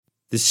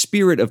The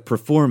spirit of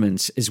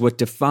performance is what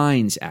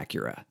defines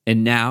Acura.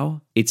 And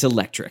now, it's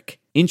electric.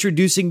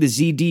 Introducing the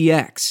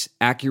ZDX,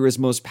 Acura's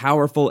most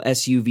powerful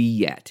SUV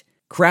yet.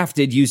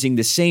 Crafted using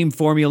the same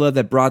formula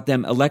that brought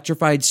them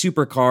electrified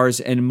supercars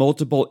and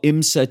multiple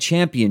IMSA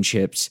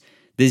championships,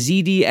 the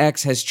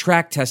ZDX has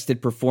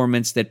track-tested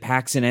performance that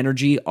packs an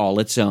energy all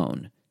its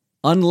own.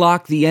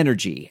 Unlock the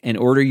energy and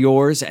order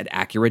yours at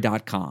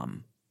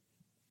Acura.com.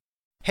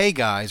 Hey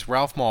guys,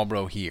 Ralph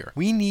Malbrough here.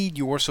 We need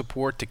your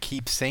support to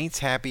keep Saints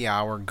Happy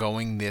Hour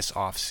going this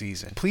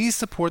off-season. Please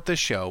support the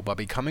show by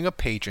becoming a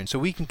patron so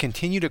we can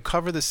continue to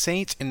cover the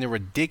Saints in the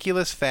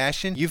ridiculous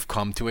fashion you've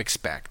come to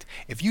expect.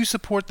 If you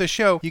support the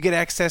show, you get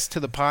access to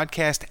the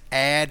podcast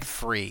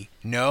ad-free.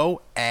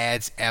 No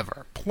ads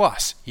ever.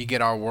 Plus, you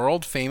get our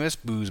world-famous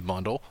booze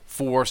bundle,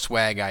 4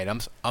 swag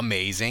items,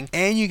 amazing,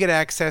 and you get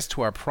access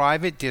to our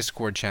private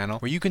Discord channel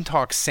where you can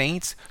talk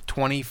Saints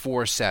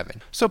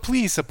 24/7. So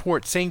please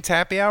support Saints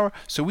Happy Hour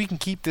so we can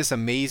keep this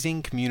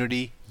amazing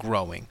community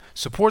growing.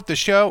 Support the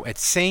show at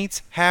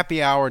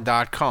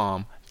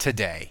saintshappyhour.com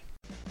today.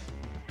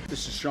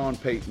 This is Sean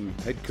Payton,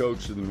 head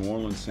coach of the New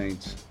Orleans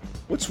Saints.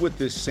 What's with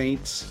this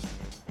Saints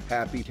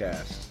Happy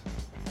Cast?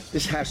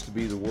 This has to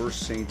be the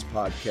worst Saints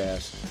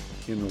podcast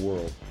in the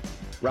world.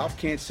 Ralph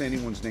can't say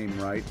anyone's name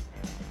right.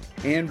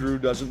 Andrew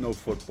doesn't know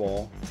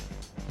football.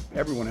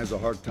 Everyone has a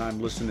hard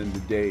time listening to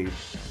Dave.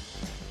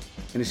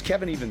 And is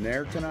Kevin even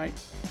there tonight?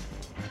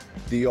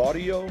 The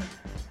audio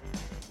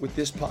with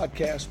this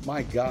podcast,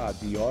 my God,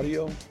 the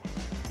audio,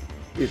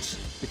 it's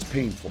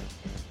painful.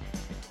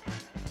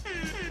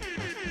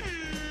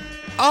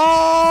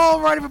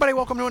 All right, everybody,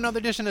 welcome to another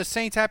edition of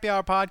Saints Happy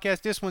Hour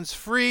podcast. This one's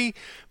free,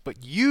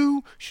 but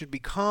you should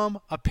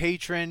become a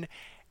patron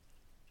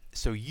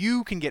so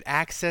you can get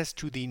access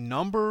to the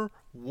number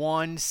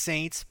one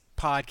Saints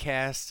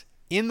podcast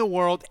in the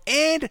world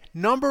and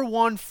number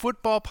one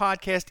football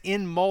podcast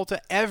in Malta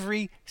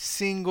every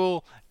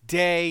single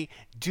day.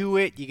 Do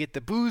it. You get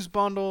the booze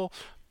bundle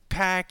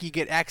pack, you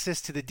get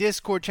access to the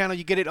Discord channel,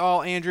 you get it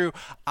all. Andrew,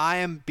 I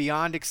am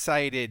beyond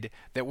excited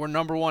that we're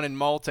number one in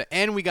Malta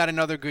and we got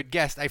another good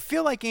guest. I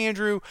feel like,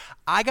 Andrew,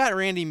 I got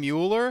Randy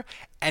Mueller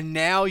and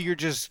now you're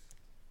just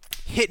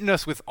hitting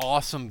us with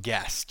awesome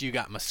guests. You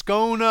got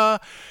Moscona,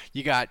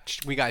 we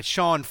got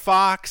Sean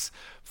Fox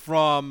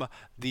from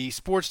the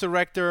sports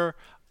director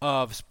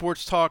of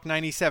Sports Talk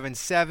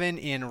 97.7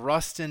 in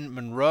Ruston,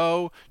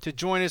 Monroe to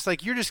join us.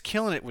 Like, you're just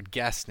killing it with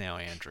guests now,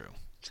 Andrew.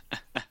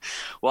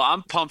 Well,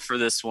 I'm pumped for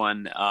this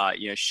one.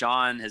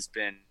 Sean has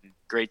been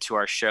great to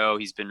our show.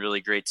 He's been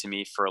really great to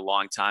me for a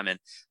long time. And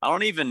I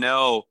don't even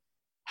know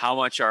how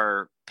much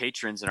our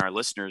patrons and our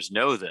listeners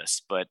know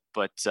this, but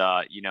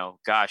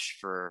gosh,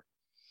 for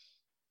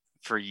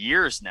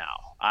years now,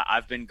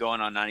 I've been going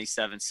on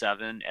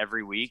 97.7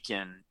 every week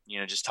and,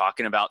 just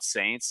talking about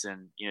Saints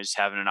and, just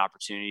having an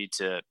opportunity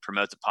to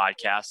promote the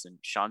podcast. And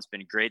Sean's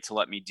been great to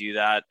let me do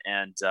that.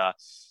 And I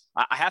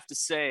have to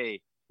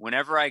say,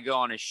 whenever I go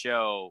on a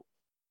show,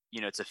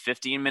 it's a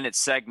 15-minute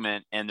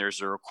segment and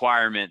there's a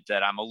requirement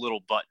that I'm a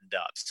little buttoned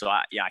up. So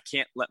I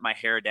can't let my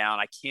hair down.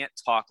 I can't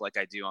talk like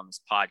I do on this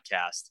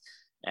podcast.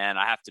 And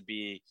I have to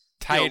be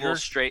a little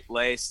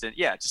straight-laced and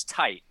just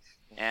tight.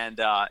 And,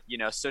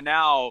 so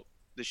now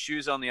the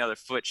shoe's on the other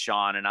foot,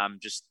 Sean, and I'm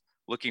just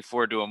looking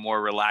forward to a more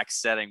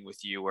relaxed setting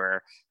with you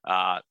where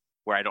I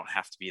don't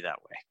have to be that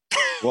way.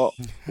 Well,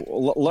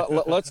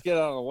 let's get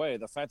out of the way.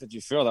 The fact that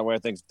you feel that way, I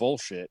think, is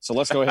bullshit. So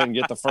let's go ahead and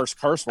get the first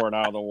curse word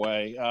out of the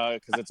way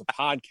because it's a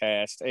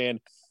podcast.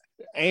 And,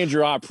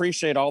 Andrew, I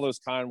appreciate all those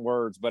kind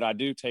words, but I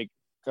do take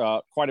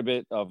quite a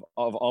bit of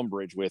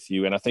umbrage with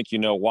you, and I think you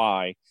know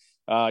why.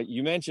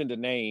 You mentioned a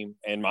name,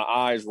 and my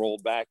eyes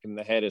rolled back in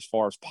the head as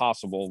far as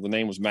possible. The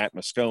name was Matt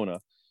Moscona.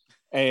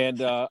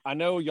 And I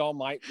know y'all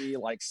might be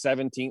like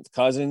 17th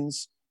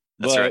cousins,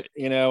 That's but, right.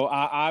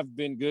 I've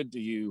been good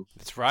to you.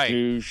 That's right.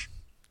 Juge,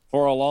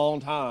 for a long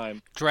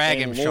time. Drag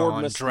him,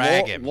 Sean.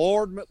 Drag him.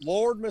 Lord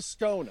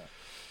Moscona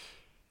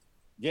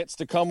gets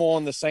to come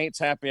on the Saints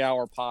Happy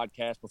Hour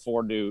podcast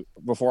before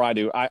I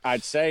do.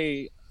 I'd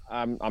say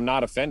I'm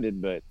not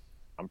offended, but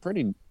I'm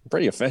pretty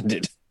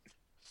offended.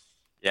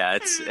 Yeah,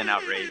 it's an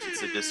outrage.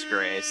 It's a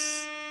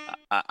disgrace.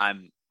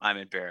 I'm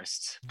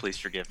embarrassed. Please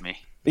forgive me.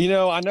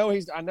 I know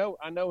he's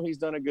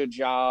done a good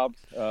job.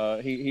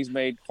 He's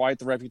made quite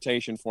the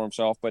reputation for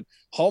himself, but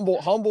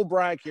humble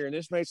brag here. And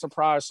this may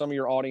surprise some of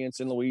your audience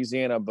in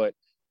Louisiana, but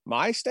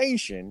my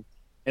station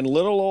in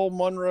little old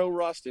Monroe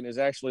Ruston is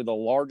actually the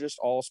largest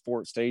all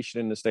sports station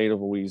in the state of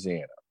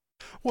Louisiana.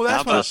 Well,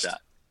 that's How about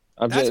that?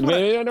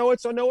 I know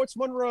it's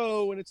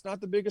Monroe and it's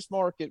not the biggest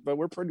market, but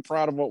we're pretty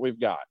proud of what we've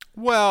got.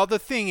 Well, the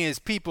thing is,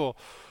 people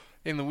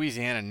in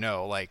Louisiana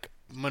know, like,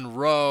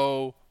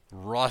 Monroe,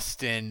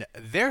 Ruston,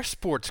 they're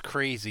sports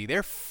crazy.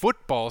 They're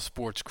football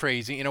sports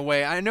crazy in a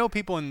way. I know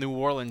people in New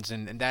Orleans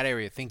and that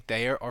area think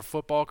they are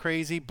football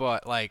crazy,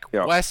 but like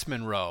West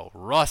Monroe,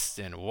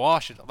 Ruston,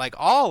 Washington, like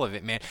all of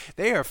it, man,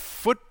 they are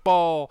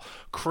football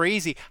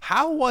crazy.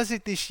 How was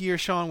it this year,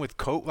 Sean, with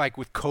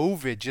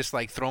COVID, just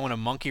like throwing a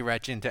monkey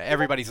wrench into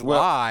everybody's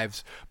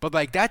lives? But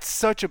like that's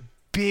such a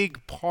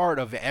big part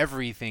of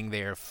everything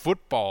there.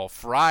 Football,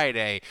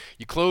 Friday,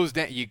 you close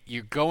down,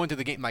 you go into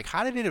the game. Like,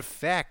 how did it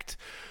affect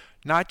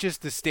not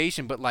just the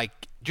station, but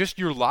like just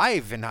your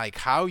life and like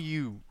how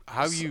you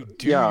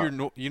do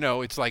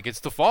your, it's like it's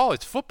the fall,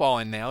 it's football,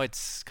 and now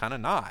it's kind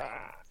of not.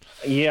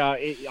 Yeah,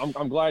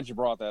 I'm glad you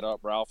brought that up,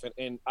 Ralph.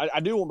 And I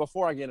do want,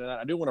 before I get into that,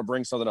 I do want to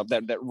bring something up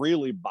that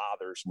really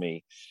bothers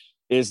me,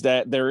 is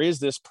that there is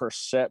this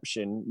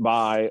perception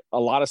by a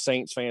lot of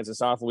Saints fans in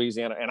South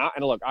Louisiana.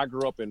 And look, I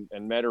grew up in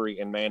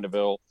Metairie and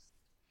Mandeville,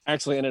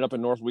 actually ended up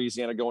in North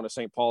Louisiana, going to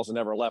St. Paul's and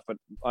never left. But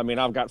I mean,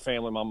 I've got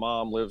family. My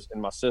mom lives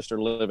and my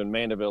sister live in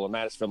Mandeville and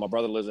Madisonville. My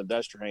brother lives in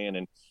Destrehan.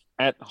 And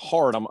at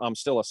heart, I'm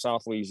still a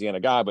South Louisiana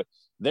guy. But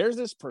there's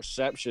this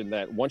perception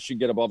that once you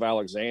get above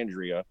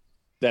Alexandria,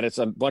 that it's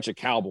a bunch of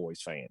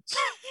Cowboys fans.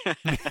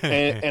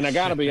 and I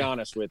got to be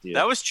honest with you.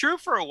 That was true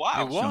for a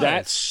while.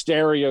 That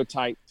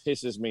stereotype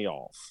pisses me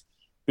off,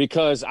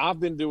 because I've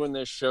been doing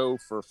this show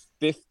for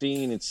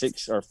 15 and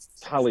 6 or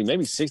probably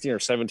maybe 16 or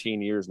 17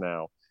 years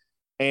now.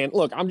 And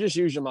look, I'm just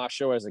using my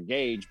show as a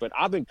gauge, but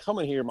I've been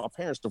coming here. My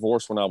parents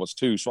divorced when I was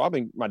 2. So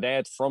my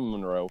dad's from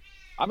Monroe.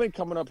 I've been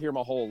coming up here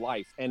my whole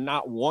life. And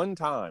not one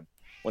time,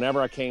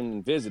 whenever I came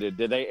and visited,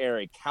 did they air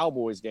a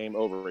Cowboys game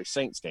over a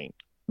Saints game.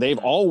 They've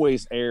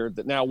always aired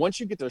that. Now, once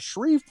you get to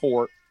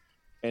Shreveport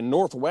and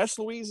Northwest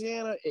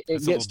Louisiana,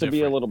 it gets to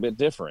be a little bit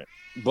different.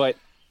 But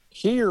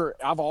here,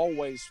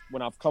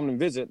 when I've come and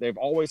visit, they've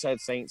always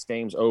had Saints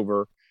games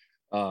over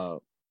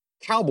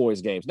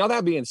Cowboys games. Now,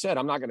 that being said,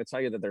 I'm not going to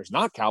tell you that there's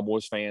not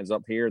Cowboys fans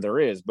up here. There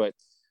is. But,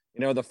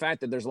 the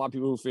fact that there's a lot of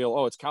people who feel,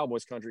 oh, it's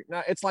Cowboys country.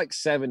 No, it's like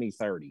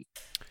 70-30.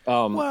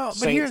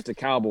 Saints to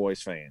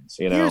Cowboys fans,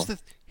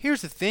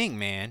 Here's the thing,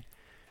 man.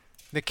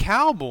 The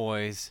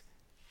Cowboys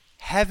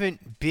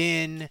haven't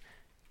been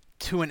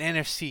to an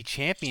NFC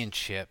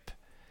championship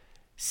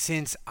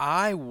since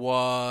I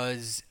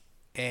was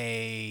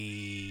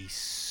a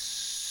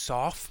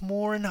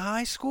sophomore in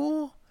high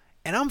school,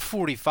 and I'm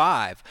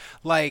 45.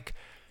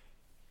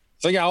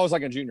 So yeah, I was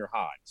like a junior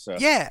high. So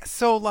yeah,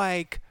 so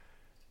like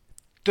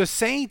the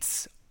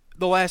Saints,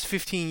 the last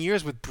 15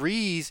 years with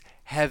Breeze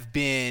have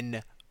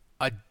been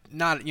they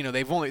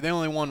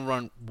only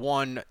won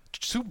one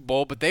Super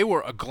Bowl, but they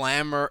were a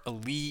glamour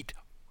elite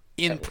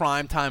in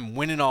prime time,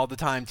 winning all the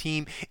time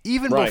team.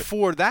 Even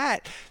before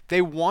that,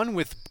 they won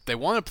a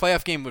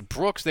playoff game with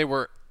Brooks. They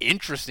were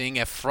interesting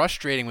and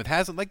frustrating with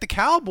Haslam. Like the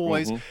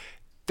Cowboys,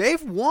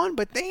 they've won,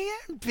 but they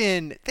haven't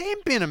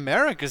been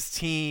America's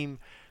team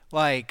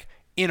like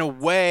in a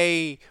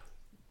way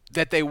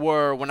that they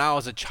were when I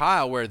was a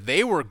child, where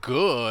they were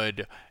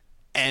good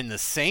and the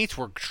Saints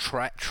were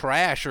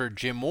trash, or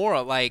Jim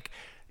Mora,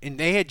 and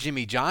they had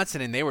Jimmy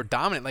Johnson and they were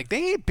dominant. Like,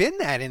 they ain't been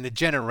that in the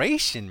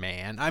generation,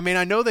 man. I mean,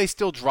 I know they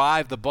still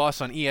drive the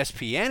bus on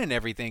ESPN and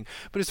everything,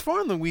 but as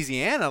far as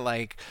Louisiana,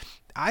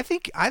 I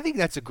think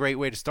that's a great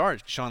way to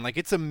start, Sean. Like,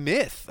 it's a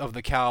myth of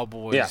the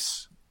Cowboys.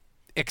 Yes.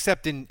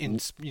 Except in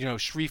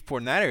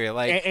Shreveport and that area.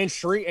 And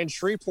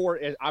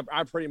Shreveport,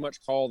 I pretty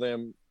much call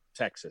them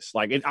Texas.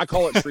 I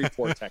call it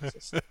Shreveport,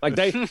 Texas. Like,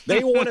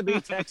 they want to be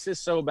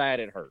Texas so bad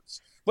it hurts.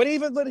 But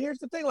here's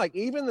the thing,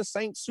 even the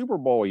Saints Super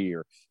Bowl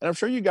year, and I'm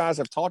sure you guys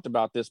have talked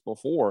about this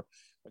before,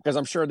 because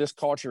I'm sure this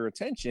caught your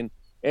attention,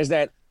 is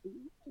that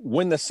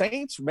when the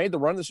Saints made the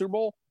run to the Super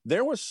Bowl,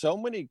 there was so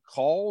many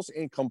calls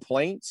and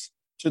complaints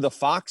to the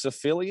Fox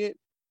affiliate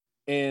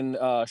in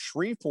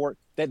Shreveport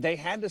that they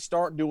had to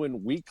start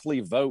doing weekly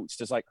votes.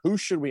 Just like, who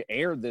should we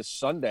air this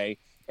Sunday?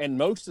 And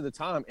most of the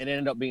time, it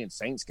ended up being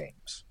Saints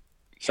games.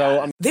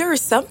 So there are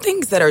some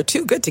things that are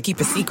too good to keep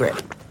a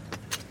secret.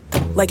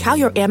 Like how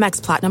your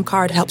Amex Platinum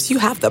card helps you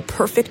have the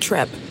perfect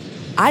trip.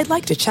 I'd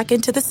like to check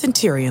into the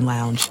Centurion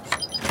Lounge.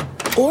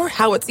 Or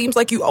how it seems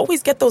like you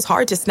always get those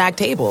hard-to-snag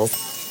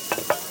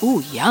tables.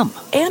 Ooh, yum.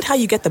 And how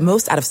you get the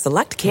most out of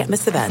select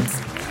can't-miss events.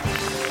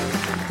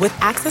 With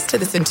access to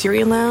the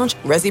Centurion Lounge,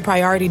 Resi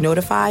Priority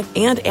Notified,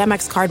 and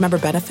Amex card member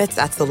benefits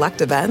at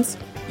select events,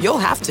 you'll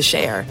have to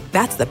share.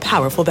 That's the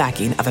powerful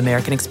backing of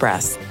American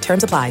Express.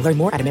 Terms apply. Learn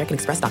more at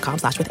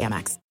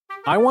americanexpress.com/withAmex.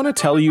 I want to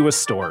tell you a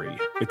story.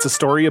 It's a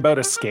story about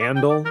a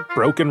scandal,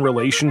 broken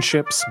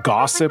relationships,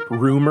 gossip,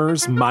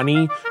 rumors,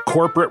 money,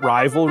 corporate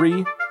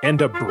rivalry,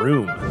 and a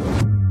broom.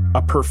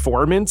 A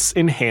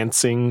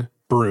performance-enhancing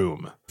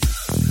broom.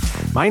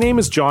 My name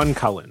is John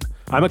Cullen.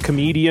 I'm a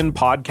comedian,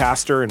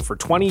 podcaster, and for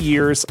 20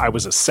 years, I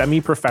was a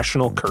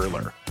semi-professional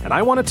curler. And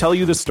I want to tell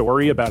you the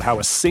story about how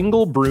a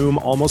single broom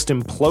almost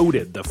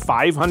imploded the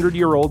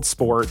 500-year-old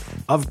sport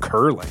of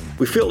curling.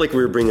 We felt like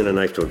we were bringing a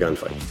knife to a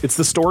gunfight. It's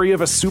the story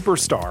of a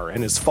superstar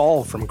and his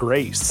fall from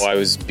grace. Well, I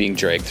was being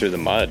dragged through the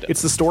mud.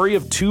 It's the story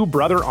of two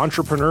brother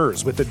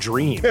entrepreneurs with a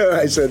dream.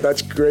 I said,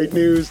 that's great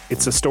news.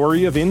 It's a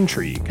story of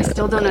intrigue. I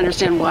still don't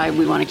understand why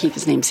we want to keep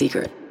his name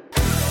secret.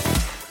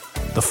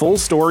 The full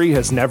story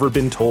has never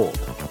been told,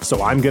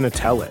 so I'm going to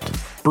tell it.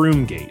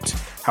 Broomgate,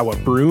 how a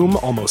broom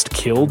almost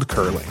killed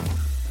curling.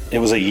 It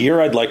was a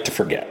year I'd like to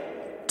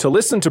forget. To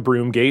listen to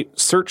Broomgate,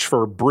 search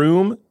for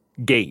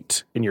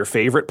Broomgate in your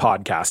favorite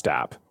podcast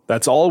app.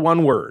 That's all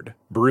one word,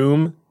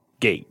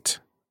 Broomgate.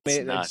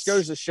 It just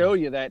goes to show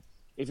you that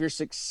if you're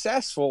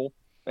successful,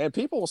 man,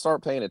 people will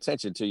start paying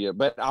attention to you.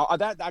 But I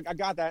got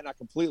that, and I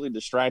completely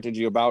distracted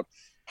you about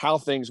how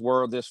things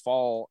were this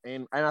fall.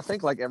 And I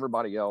think like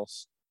everybody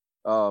else,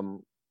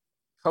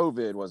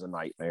 COVID was a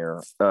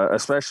nightmare,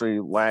 especially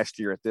last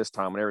year at this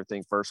time when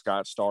everything first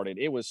got started.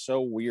 It was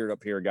so weird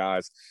up here,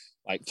 guys.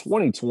 Like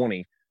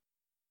 2020,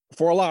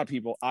 for a lot of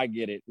people, I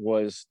get it,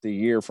 was the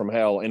year from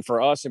hell. And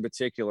for us in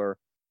particular,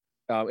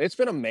 it's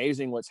been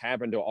amazing what's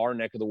happened to our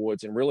neck of the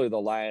woods and really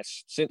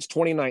since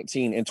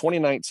 2019. In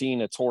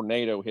 2019, a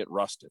tornado hit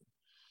Ruston.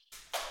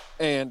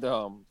 And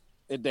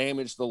it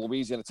damaged the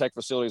Louisiana Tech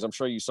facilities. I'm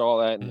sure you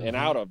saw that. And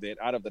out of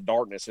the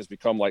darkness has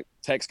become like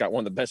Tech's got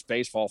one of the best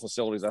baseball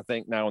facilities, I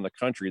think, now in the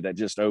country that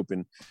just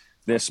opened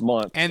this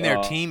month. And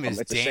their team is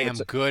damn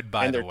good,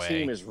 by the way. And their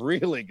team is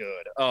really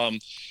good.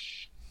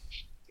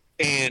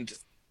 And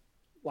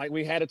like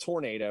we had a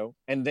tornado,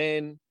 and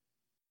then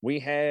we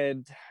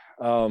had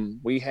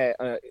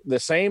the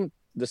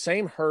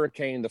same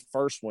hurricane, the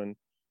first one.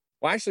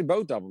 Well, actually,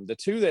 both of them. The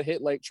two that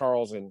hit Lake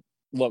Charles, and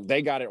look,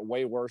 they got it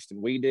way worse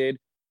than we did.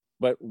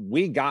 But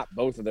we got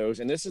both of those,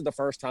 and this is the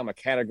first time a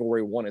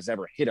Category 1 has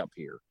ever hit up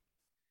here.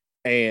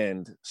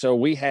 And so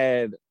we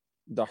had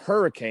the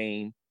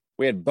hurricane.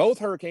 We had both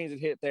hurricanes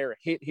that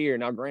hit here.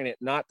 Now, granted,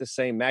 not the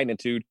same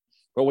magnitude,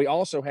 but we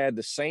also had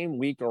the same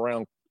week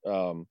around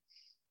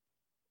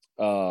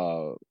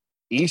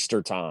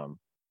Easter time.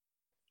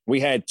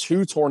 We had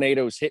two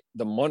tornadoes hit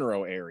the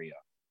Monroe area.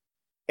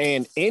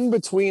 And in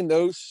between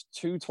those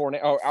two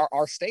tornadoes,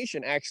 our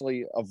station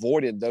actually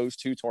avoided those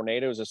two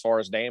tornadoes as far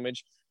as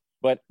damage.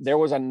 But there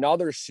was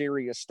another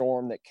serious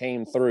storm that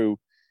came through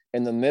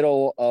in the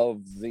middle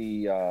of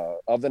the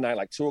night,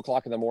 like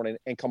 2:00 in the morning,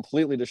 and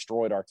completely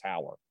destroyed our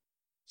tower.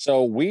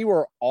 So we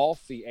were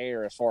off the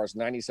air as far as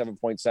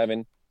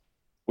 97.7.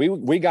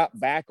 We got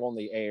back on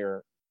the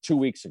air 2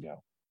 weeks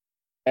ago,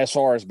 as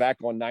far as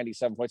back on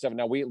 97.7.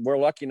 Now we're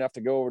lucky enough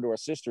to go over to a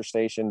sister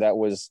station that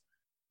was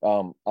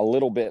a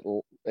little bit,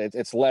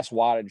 it's less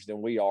wattage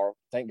than we are.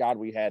 Thank God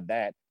we had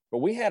that. But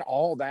we had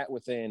all that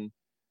within.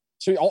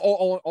 So,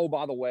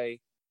 by the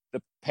way,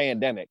 the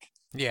pandemic.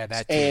 Yeah,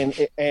 that and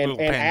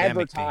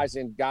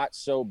advertising got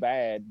so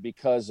bad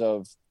because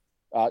of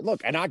look,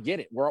 and I get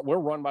it. We're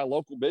run by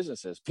local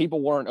businesses.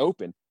 People weren't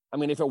open. I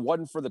mean, if it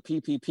wasn't for the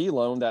PPP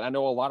loan that I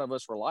know a lot of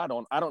us relied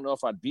on, I don't know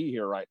if I'd be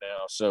here right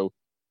now. So,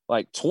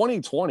 like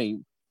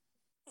 2020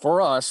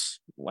 for us,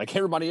 like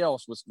everybody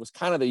else, was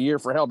kind of the year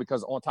for hell,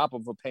 because on top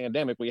of a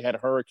pandemic, we had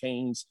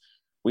hurricanes,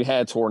 we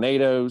had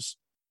tornadoes.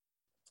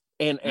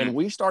 And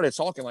we started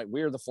talking like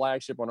we're the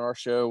flagship on our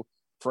show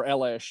for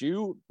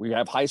LSU. We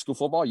have high school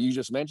football. You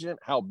just mentioned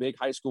how big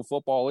high school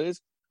football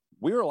is.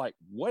 We were like,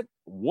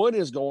 what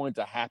is going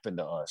to happen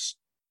to us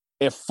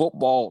if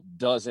football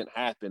doesn't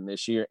happen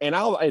this year? And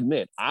I'll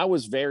admit, I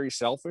was very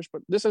selfish,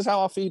 but this is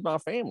how I feed my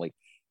family.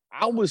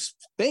 I was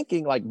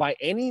thinking, like, by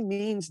any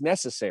means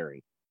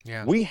necessary,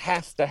 we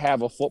have to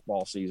have a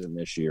football season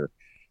this year.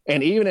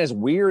 And even as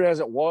weird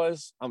as it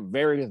was, I'm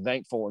very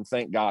thankful and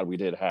thank God we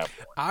did have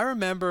one. I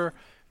remember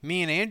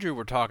me and Andrew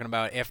were talking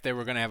about if they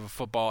were going to have a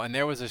football, and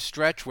there was a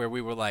stretch where we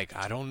were like,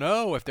 I don't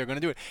know if they're going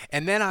to do it.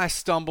 And then I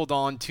stumbled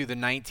onto the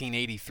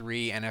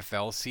 1983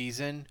 NFL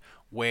season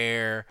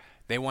where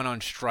they went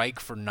on strike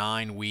for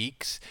 9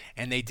 weeks,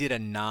 and they did a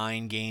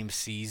 9-game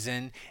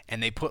season,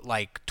 and they put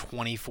like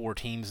 24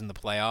 teams in the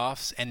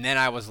playoffs. And then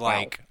I was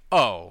like,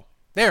 oh,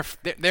 they're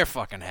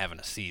fucking having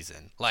a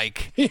season.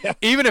 Like,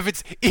 even if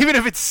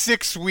it's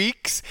 6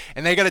 weeks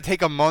and they got to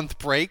take a month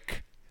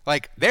break,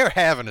 like, they're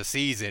having a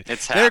season.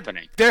 It's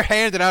happening. They're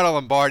handing out a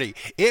Lombardi.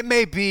 It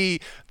may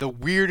be the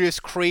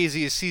weirdest,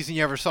 craziest season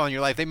you ever saw in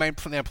your life. They might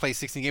play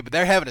 16 games, but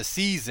they're having a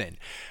season.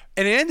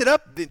 And it ended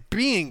up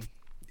being,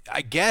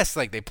 I guess,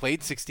 like, they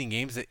played 16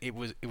 games. It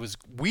was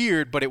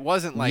weird, but it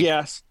wasn't like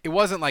it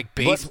wasn't like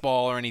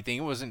baseball or anything.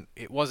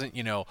 It wasn't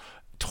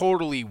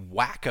totally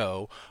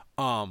wacko.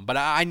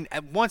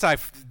 But once I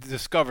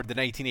discovered the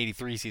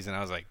 1983 season,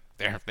 I was like,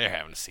 they're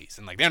having a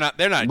season. Like, they're not.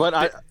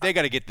 But they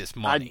got to get this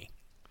money.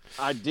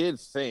 I did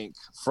think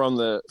from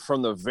the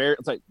very,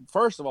 like,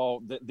 first of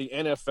all, the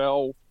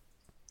NFL,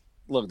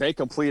 look, they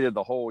completed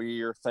the whole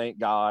year, thank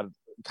God.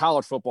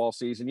 College football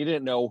season, you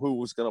didn't know who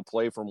was going to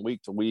play from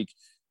week to week.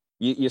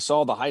 You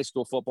saw the high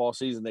school football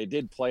season; they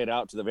did play it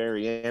out to the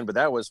very end, but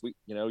that was,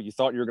 you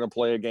thought you were going to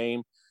play a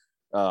game.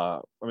 I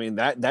mean,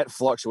 that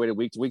fluctuated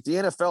week to week. The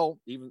NFL,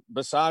 even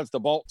besides the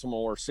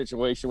Baltimore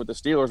situation with the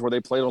Steelers, where they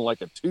played on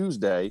like a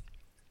Tuesday.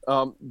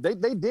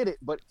 They did it,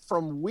 but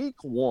from week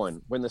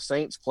one, when the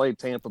Saints played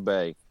Tampa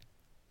Bay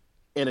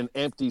in an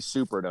empty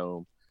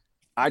Superdome,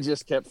 I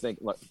just kept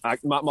thinking, look,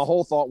 my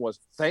whole thought was,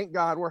 thank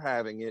God we're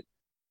having it.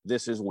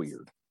 This is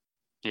weird.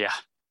 Yeah.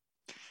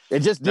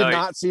 It just did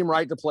not seem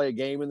right to play a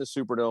game in the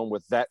Superdome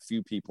with that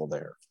few people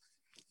there.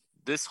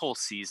 This whole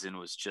season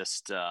was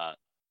just, I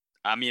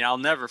mean, I'll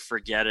never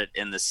forget it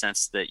in the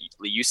sense that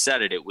you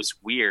said it was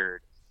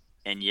weird,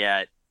 and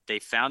yet they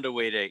found a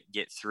way to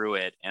get through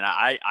it. And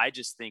I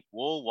just think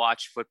we'll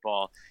watch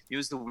football. It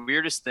was the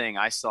weirdest thing.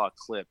 I saw a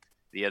clip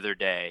the other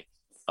day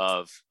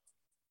of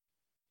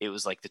it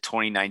was like the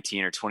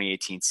 2019 or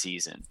 2018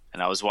 season,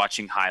 and I was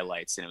watching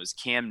highlights, and it was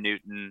Cam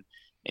Newton,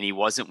 and he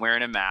wasn't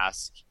wearing a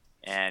mask,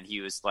 and he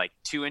was like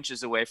 2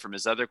 inches away from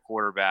his other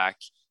quarterback,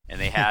 and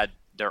they had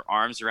their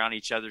arms around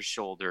each other's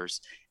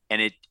shoulders,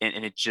 and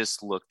it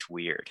just looked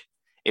weird.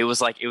 It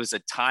was a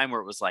time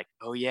where it was like,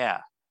 oh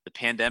yeah, the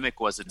pandemic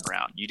wasn't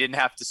around. You didn't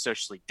have to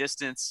socially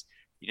distance.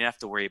 You didn't have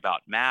to worry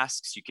about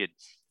masks. You could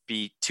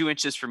be 2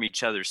 inches from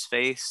each other's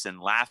face and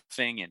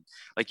laughing, and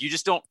like you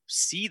just don't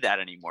see that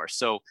anymore.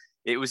 So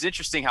it was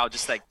interesting how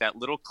just like that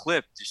little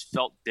clip just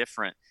felt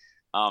different.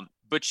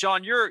 But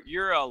Sean,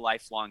 you're a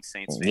lifelong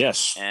Saints fan.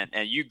 Yes.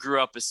 And you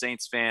grew up a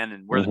Saints fan,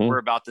 and we're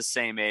about the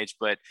same age.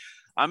 But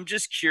I'm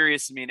just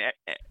curious. I mean,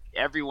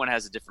 everyone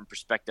has a different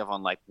perspective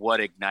on like what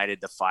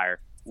ignited the fire.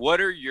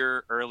 What are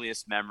your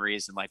earliest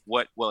memories, and like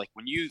like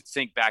when you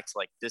think back to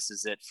like, this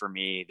is it for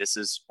me, this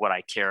is what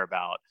I care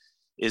about.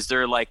 Is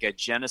there like a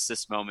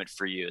genesis moment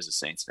for you as a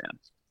Saints fan?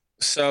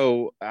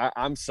 So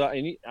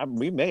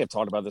we may have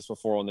talked about this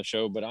before on the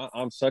show, but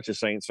I'm such a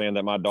Saints fan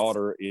that my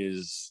daughter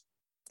is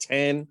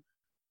 10.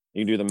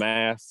 You do the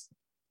math,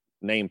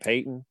 named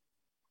Peyton.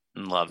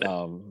 Love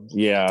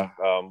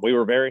it. We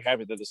were very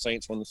happy that the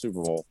Saints won the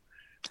Super Bowl.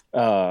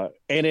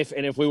 And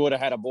if we would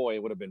have had a boy,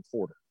 it would have been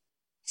Porter.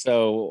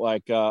 So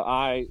like,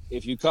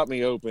 if you cut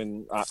me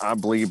open, I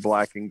bleed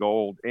black and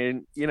gold.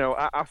 And, you know,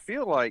 I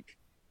feel like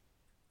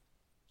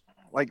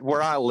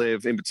where I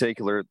live in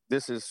particular,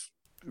 this is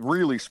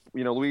really,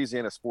 you know,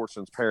 Louisiana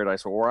sportsman's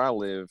paradise. But where I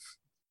live,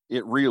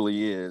 it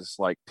really is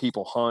like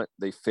people hunt,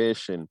 they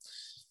fish, and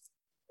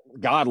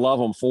God love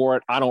them for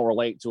it. I don't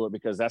relate to it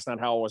because that's not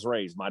how I was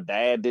raised. My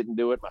dad didn't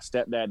do it. My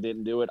stepdad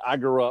didn't do it. I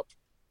grew up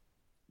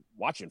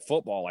watching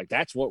football. Like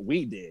that's what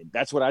we did.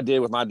 That's what I did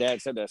with my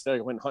dad. Said that instead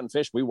of going hunting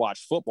fish, we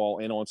watched football.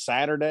 And on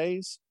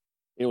Saturdays,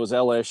 it was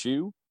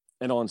LSU,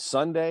 and on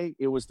Sunday,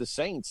 it was the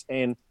Saints.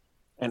 And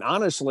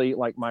honestly,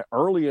 like my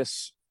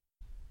earliest,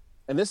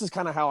 and this is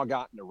kind of how I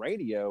got into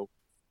radio,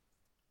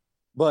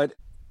 but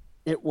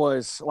it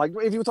was like,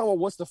 if you were talking about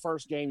what's the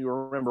first game you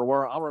remember,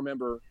 where I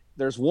remember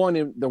there's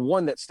the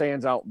one that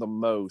stands out the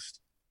most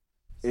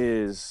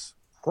is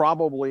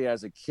probably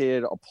as a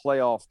kid, a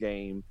playoff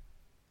game,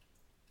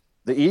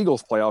 the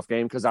Eagles playoff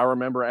game. Cause I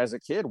remember as a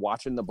kid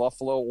watching the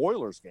Buffalo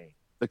Oilers game,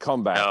 the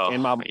comeback,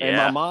 and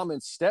my mom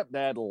and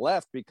stepdad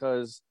left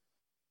because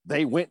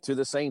they went to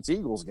the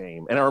Saints-Eagles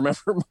game. And I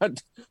remember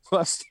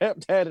my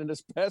stepdad and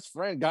his best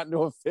friend got into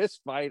a fist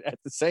fight at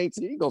the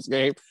Saints-Eagles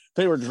game.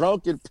 They were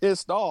drunk and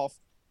pissed off.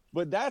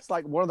 But that's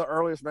like one of the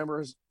earliest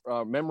memories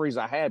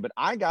I had. But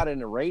I got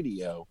into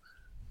radio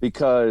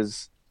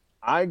because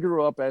I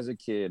grew up as a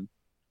kid,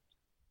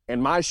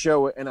 and my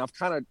show, and I've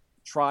kind of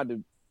tried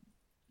to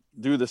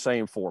do the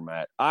same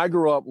format. I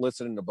grew up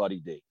listening to Buddy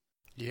D.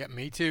 Yeah,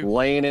 me too.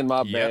 Laying in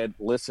my bed,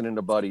 listening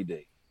to Buddy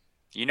D.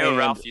 You know,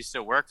 Ralph used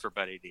to work for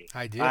Buddy D.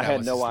 I did. I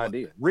had no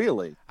idea.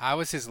 Really? I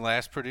was his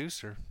last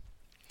producer.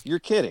 You're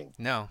kidding.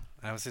 No,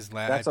 I was his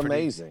last. That's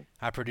amazing.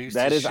 I produced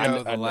his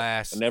show the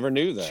last I never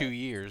knew that. 2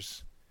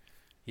 years.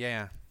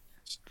 Yeah.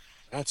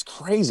 That's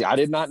crazy. I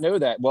did not know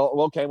that. Well,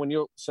 okay,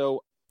 you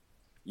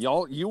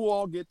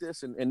all get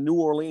this, and New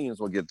Orleans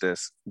will get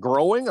this.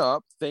 Growing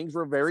up, things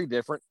were very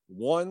different.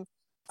 One,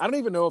 I don't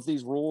even know if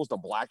these rules, the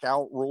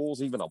blackout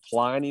rules, even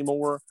apply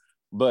anymore,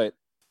 but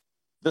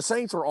the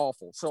Saints are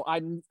awful. So I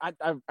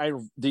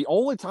the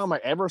only time I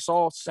ever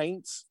saw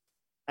Saints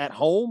at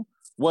home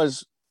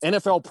was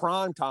NFL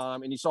prime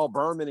time, and you saw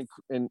Berman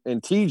and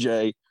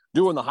TJ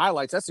doing the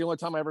highlights. That's the only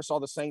time I ever saw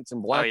the Saints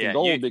in black and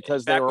gold,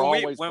 because they were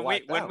always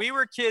when we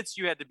were kids,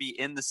 you had to be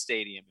in the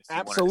stadium. If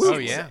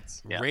Absolutely. You wanted to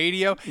see yeah.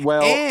 Radio.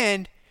 Well,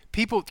 and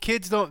people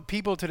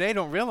today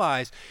don't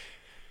realize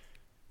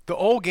the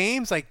old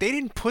games, like, they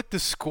didn't put the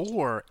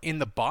score in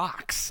the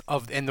box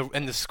and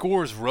the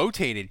scores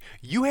rotated.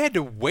 You had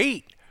to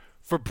wait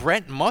for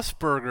Brent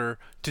Musburger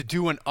to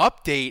do an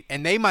update,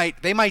 and they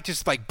might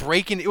just like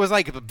it was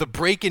like the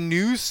breaking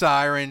news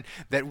siren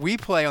that we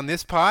play on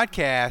this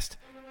podcast.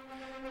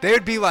 They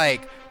would be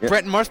like,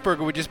 Brent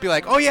Musburger would just be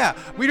like, oh yeah,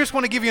 we just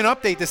want to give you an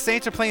update. The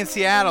Saints are playing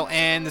Seattle,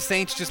 and the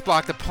Saints just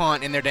blocked a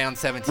punt, and they're down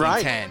 17-10.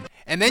 Right.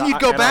 And then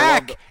you'd go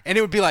back, and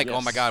it would be like,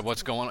 oh my God,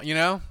 what's going on, you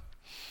know?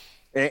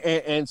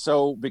 And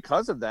so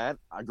because of that,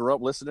 I grew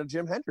up listening to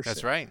Jim Henderson.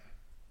 That's right.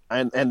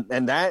 And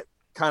that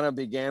kind of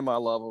began my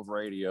love of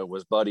radio,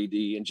 was Buddy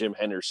D and Jim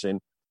Henderson,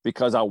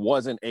 because I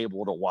wasn't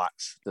able to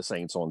watch the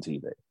Saints on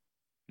TV.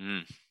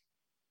 And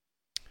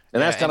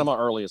that's kind of my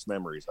earliest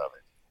memories of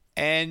it.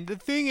 And the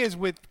thing is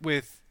with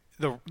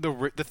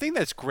the thing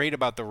that's great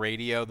about the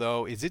radio,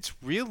 though, is it's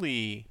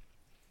really,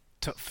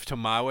 to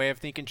my way of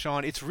thinking,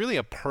 Sean, it's really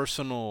a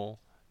personal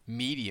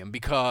medium,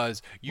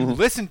 because you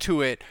listen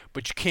to it,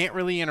 but you can't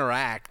really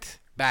interact.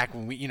 Back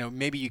when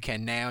maybe you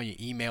can now. You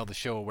email the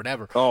show or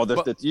whatever. Oh,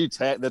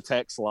 the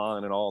text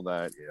line and all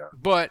that, yeah.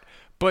 But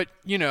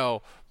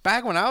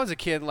back when I was a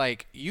kid,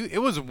 like,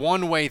 it was a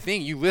one-way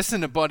thing. You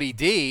listened to Buddy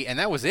D, and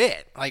that was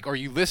it. Like, or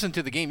you listened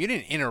to the game. You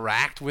didn't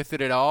interact with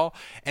it at all.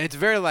 And it's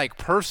very, like,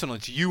 personal.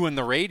 It's you and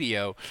the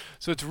radio.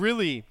 So it's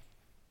really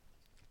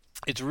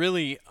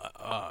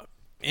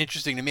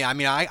interesting to me. I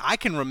mean, I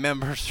can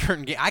remember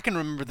certain games. I can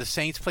remember the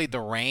Saints played the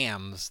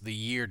Rams the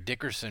year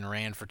Dickerson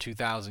ran for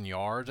 2,000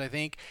 yards, I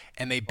think,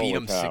 and they beat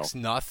them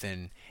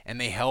 6-0,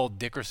 and they held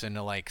Dickerson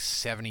to like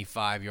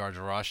 75 yards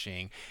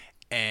rushing.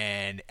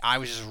 And I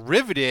was just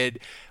riveted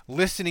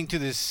listening to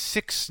this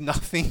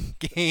 6-0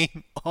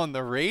 game on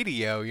the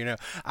radio. You know,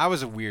 I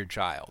was a weird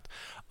child.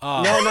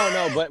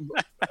 No, but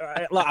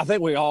I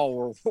think we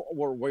all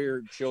were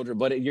weird children.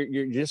 But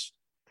you're just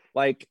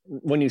like,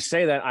 when you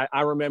say that,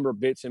 I remember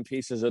bits and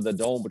pieces of the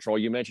Dome Patrol.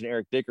 You mentioned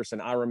Eric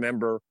Dickerson. I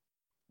remember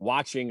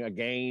watching a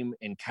game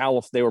in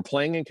California. They were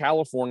playing in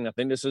California. I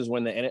think this is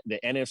when the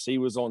NFC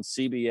was on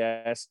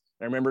CBS.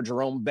 I remember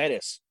Jerome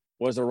Bettis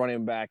was the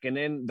running back. And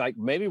then, like,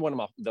 maybe one of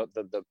my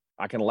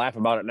I can laugh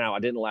about it now. I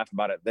didn't laugh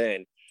about it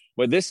then.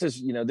 But this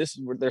is,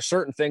 there's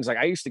certain things, like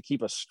I used to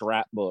keep a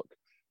scrapbook.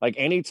 Like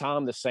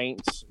anytime the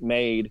Saints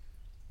made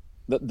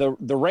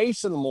the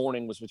race in the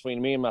morning was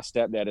between me and my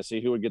stepdad to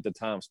see who would get the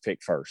times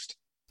picked first.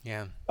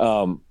 Yeah.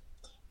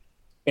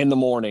 In the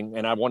morning,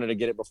 and I wanted to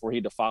get it before he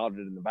defiled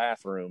it in the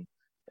bathroom.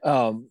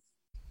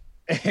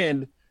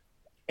 And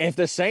if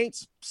the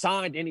Saints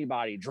signed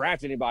anybody,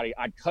 drafted anybody,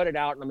 I'd cut it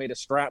out and I made a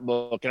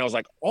scrapbook. And I was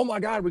like, oh my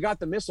God, we got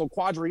the missile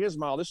Quadri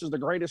Ismail. This is the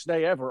greatest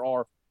day ever.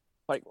 Or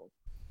like,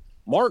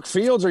 Mark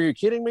Fields, are you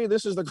kidding me?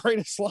 This is the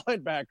greatest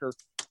linebacker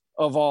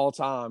of all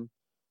time.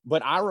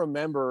 But I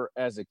remember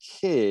as a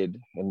kid,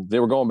 and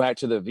they were going back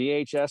to the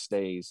VHS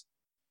days,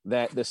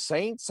 that the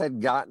Saints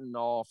had gotten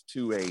off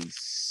to a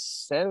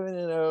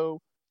 7-0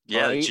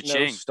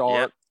 8-0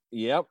 start.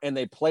 Yep. And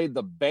they played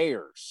the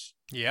Bears.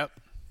 Yep.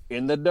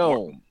 In the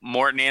Dome.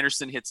 Morton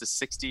Anderson hits a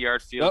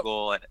 60-yard field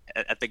goal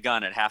at the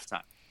gun at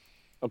halftime.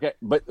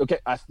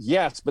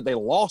 Yes, but they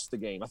lost the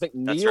game. I think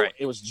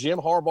it was Jim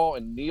Harbaugh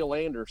and Neil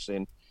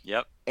Anderson.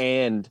 Yep.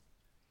 And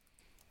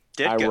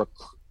I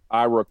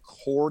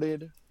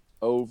recorded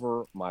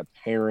over my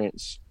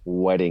parents'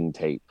 wedding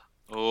tape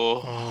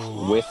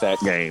with that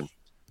game.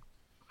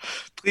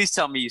 Please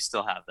tell me you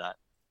still have that.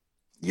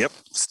 Yep,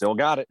 still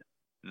got it.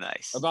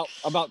 Nice.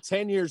 About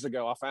 10 years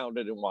ago, I found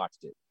it and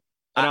watched it.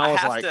 And I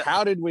was like,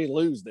 how did we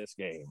lose this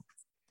game?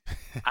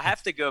 I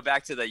have to go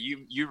back to that.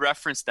 You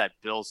referenced that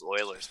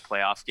Bills-Oilers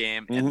playoff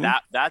game, and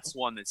that's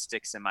one that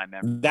sticks in my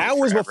memory. That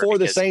was before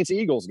the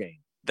Saints-Eagles game.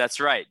 That's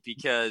right,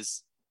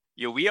 because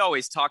we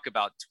always talk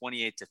about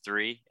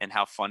 28-3 and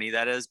how funny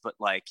that is, but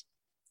like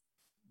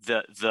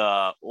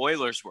the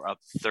Oilers were up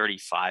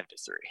 35-3.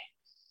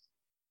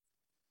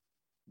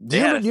 Do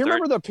you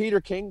remember the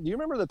Peter King? Do you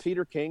remember the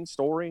Peter King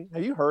story?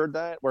 Have you heard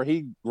that? Where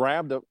he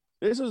grabbed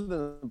this is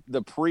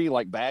the pre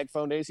like bag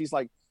phone days. He's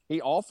like, he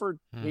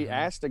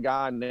asked a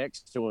guy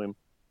next to him,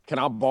 can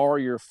I borrow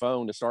your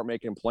phone to start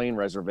making plane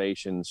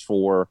reservations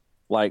for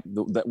like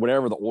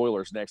whatever the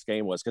Oilers' next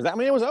game was? Because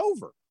it was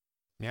over.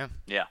 Yeah.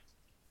 Yeah.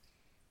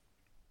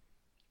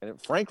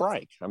 And Frank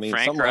Reich.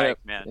 Frank Reich,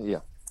 man. Yeah.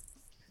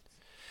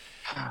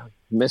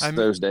 Missed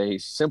those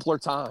days. Simpler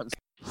times.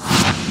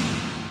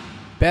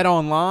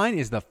 BetOnline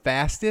is the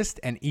fastest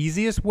and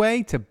easiest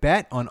way to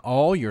bet on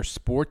all your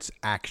sports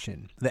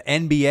action. The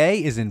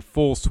NBA is in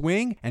full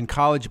swing, and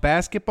college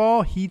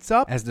basketball heats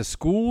up as the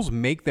schools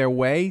make their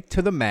way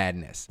to the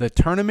madness. The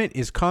tournament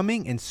is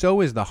coming, and so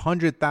is the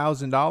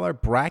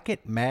 $100,000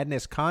 Bracket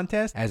Madness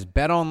contest, as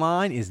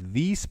BetOnline is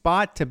the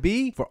spot to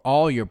be for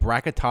all your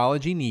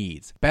bracketology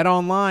needs.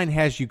 BetOnline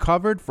has you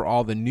covered for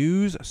all the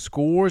news,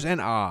 scores,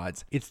 and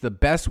odds. It's the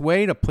best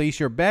way to place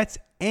your bets,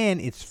 and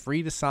it's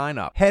free to sign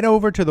up. Head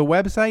over to the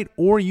website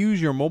or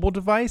use your mobile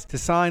device to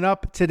sign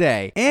up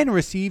today and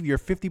receive your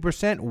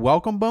 50%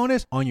 welcome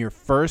bonus on your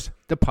first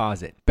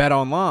deposit.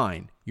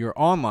 BetOnline, your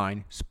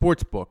online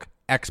sportsbook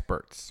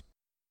experts.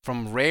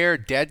 From rare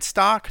dead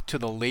stock to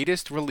the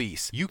latest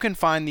release, you can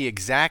find the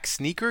exact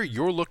sneaker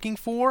you're looking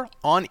for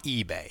on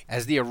eBay.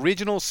 As the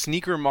original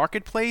sneaker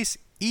marketplace,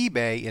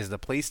 eBay is the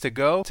place to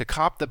go to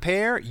cop the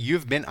pair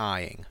you've been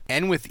eyeing.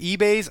 And with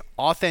eBay's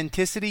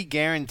authenticity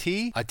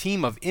guarantee, a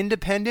team of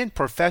independent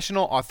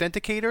professional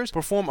authenticators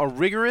perform a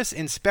rigorous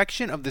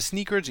inspection of the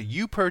sneakers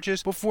you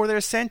purchase before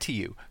they're sent to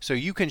you, so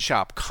you can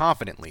shop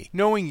confidently,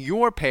 knowing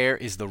your pair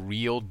is the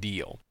real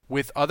deal.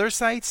 With other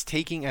sites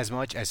taking as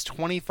much as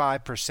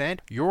 25%,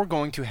 you're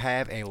going to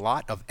have a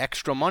lot of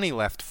extra money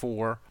left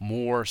for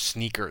more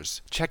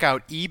sneakers. Check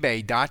out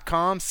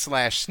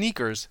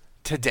ebay.com/sneakers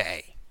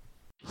today.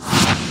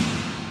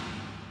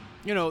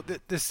 You know,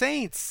 the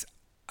Saints,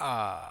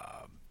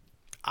 I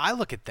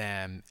look at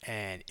them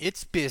and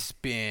it's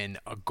been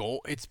a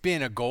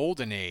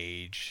golden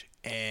age,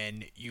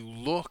 and you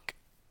look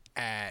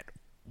at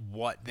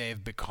what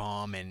they've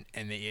become, and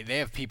they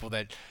have people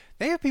that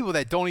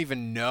don't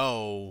even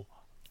know,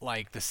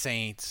 like the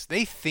Saints.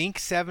 They think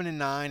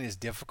 7-9 is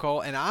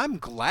difficult, and I'm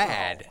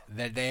glad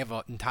that they have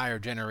an entire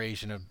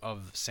generation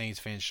of Saints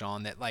fans,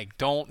 Sean, that like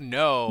don't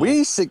know.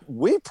 We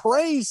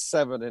praise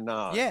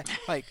 7-9. Yeah,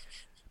 like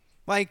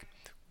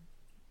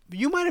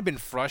you might have been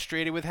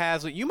frustrated with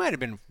Hazlitt.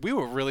 We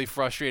were really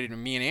frustrated,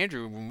 me and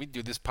Andrew, when we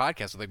do this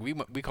podcast. Like we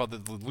called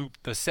it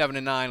the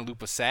 7-9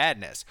 loop of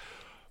sadness.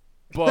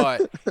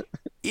 But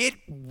it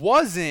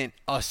wasn't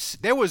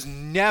there was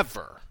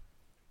never,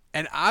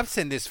 and I've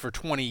said this for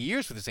 20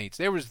 years with the Saints,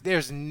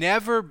 there's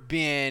never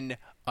been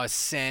a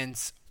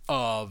sense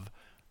of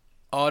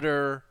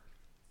utter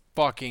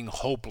fucking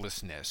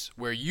hopelessness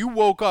where you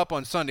woke up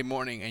on Sunday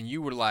morning and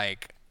you were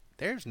like,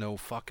 there's no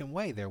fucking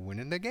way they're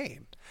winning the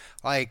game.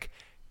 Like,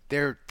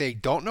 they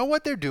don't know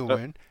what they're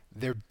doing.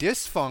 They're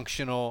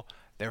dysfunctional.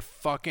 They're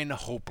fucking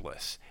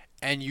hopeless.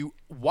 And you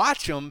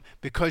watch them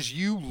because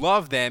you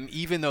love them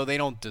even though they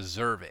don't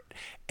deserve it.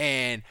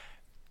 And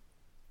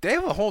they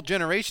have a whole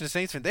generation of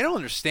Saints fans. They don't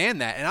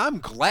understand that, and I'm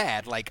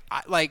glad.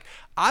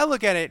 I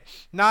look at it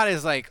not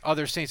as like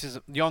other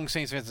young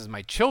Saints fans as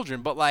my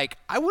children, but like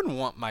I wouldn't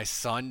want my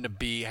son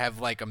to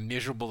have like a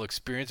miserable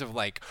experience of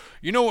like,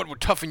 you know what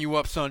would toughen you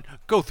up, son?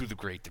 Go through the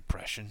Great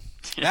Depression.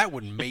 That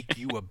would make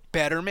you a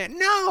better man.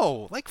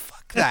 No, like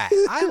fuck that.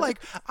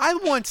 I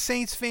want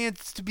Saints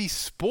fans to be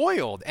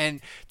spoiled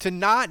and to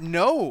not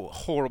know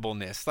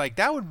horribleness. Like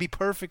that would be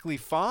perfectly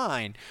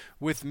fine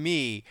with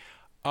me.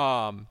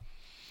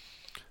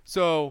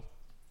 So,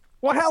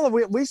 well, hell,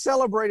 we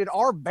celebrated.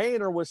 Our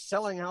banner was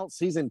selling out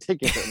season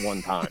tickets at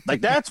one time.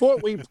 Like that's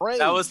what we praised.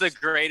 That was the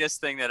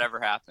greatest thing that ever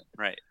happened,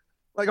 right?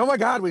 Like, oh my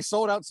God, we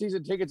sold out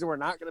season tickets and we're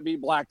not going to be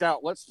blacked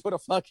out. Let's put a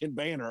fucking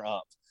banner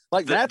up.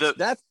 Like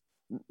that's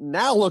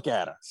now look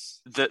at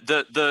us.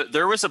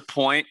 There was a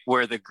point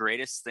where the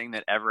greatest thing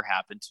that ever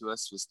happened to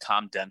us was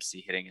Tom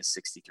Dempsey hitting his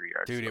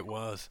 63-yard. Dude, it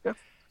was. Yeah.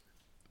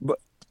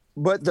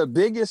 But the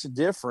biggest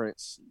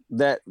difference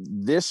that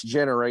this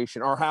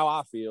generation, or how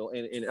I feel,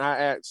 and I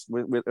asked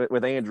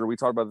with Andrew, we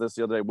talked about this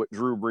the other day, what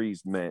Drew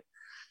Brees meant.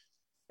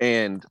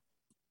 And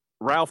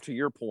Ralph, to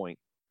your point,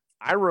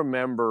 I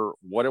remember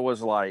what it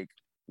was like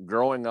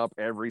growing up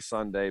every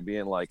Sunday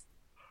being like,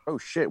 oh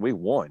shit, we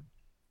won.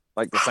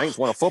 Like the Saints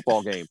won a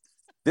football game.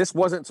 This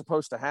wasn't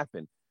supposed to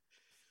happen.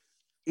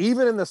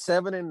 Even in the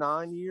 7 and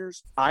 9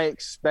 years, I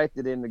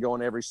expected in to go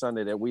on every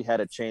Sunday that we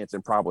had a chance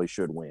and probably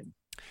should win.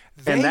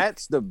 And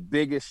that's the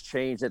biggest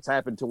change that's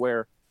happened to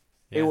where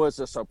it was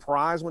a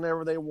surprise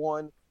whenever they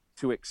won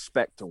to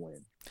expect to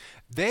win.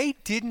 They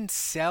didn't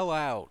sell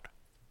out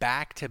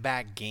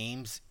back-to-back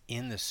games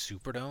in the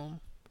Superdome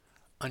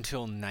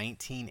until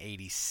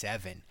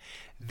 1987.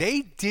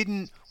 They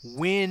didn't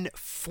win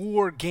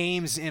 4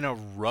 games in a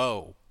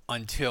row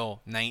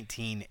until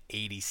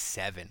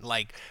 1987.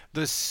 Like,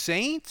 the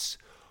Saints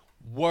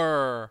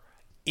were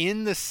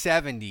in the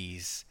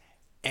 70s,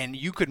 and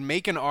you could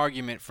make an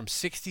argument from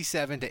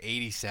 67 to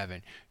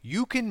 87.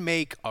 You can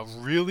make a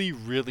really,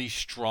 really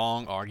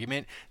strong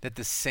argument that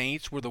the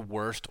Saints were the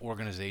worst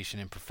organization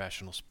in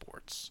professional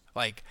sports.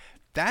 Like,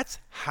 that's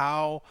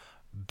how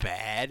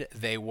bad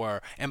they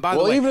were. And by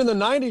the way, even in the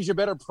 90s, you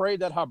better pray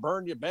that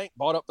Hibernia Bank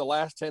bought up the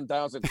last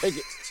 10,000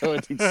 tickets so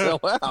it could sell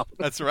out.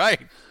 That's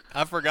right.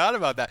 I forgot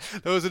about that.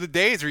 Those are the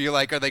days where you're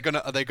like, are they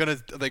gonna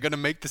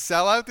make the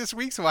sellout this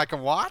week so I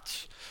can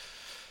watch?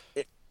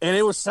 And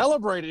it was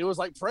celebrated. It was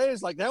like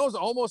praise. Like that was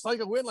almost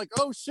like a win. Like,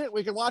 oh shit,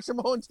 we can watch them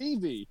on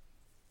TV.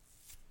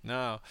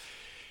 No,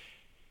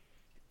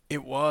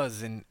 it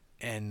was, and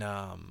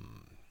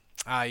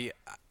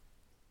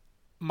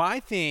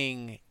my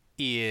thing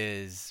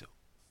is,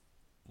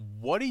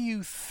 what do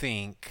you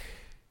think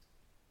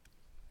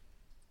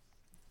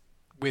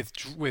with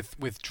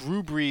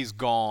Drew Brees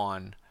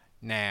gone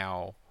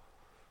now?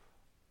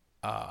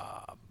 No,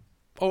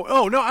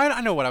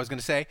 I know what I was going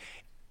to say.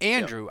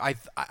 Andrew, yep.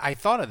 I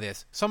thought of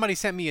this. Somebody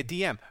sent me a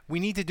DM. We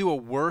need to do a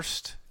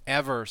worst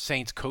ever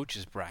Saints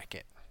coaches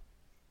bracket.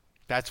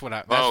 That's what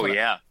I.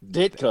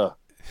 Ditka.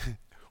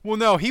 Well,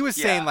 no, he was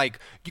saying like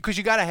because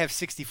you got to have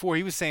 64.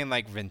 He was saying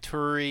like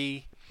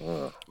Venturi.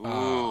 Ooh.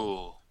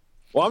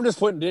 Well, I'm just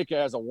putting Ditka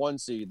as a 1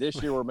 seed. This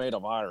year we're made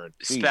of iron.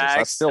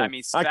 Spags.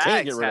 Spags I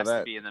can't get rid of that.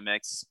 To be in the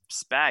mix.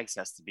 Spags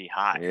has to be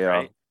high,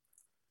 right?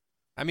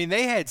 I mean,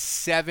 they had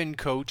 7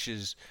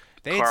 coaches.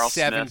 They Carl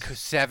had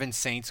seven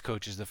Saints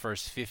coaches the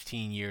first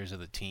 15 years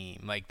of the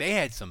team. Like they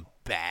had some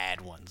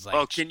bad ones.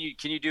 Like, can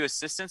you do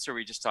assistants, or are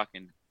we just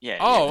talking?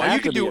 Yeah.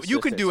 You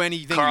can do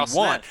anything Carl you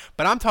want. Smith.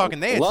 But I'm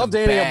talking. They had love some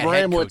Danny bad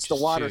Abramowitz, the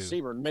wide too.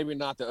 receiver, maybe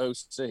not the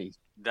OC.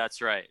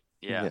 That's right.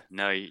 Yeah.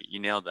 No, you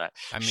nailed that.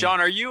 I mean, Sean,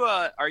 are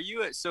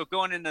you so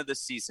going into the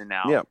season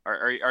now? Yeah.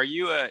 Are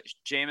you a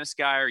Jameis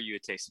guy or are you a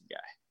Taysom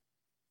guy?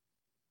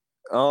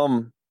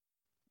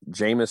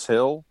 Jameis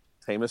Hill,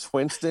 Jameis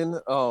Winston.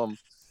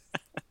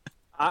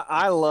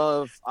 I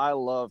love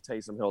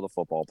Taysom Hill, the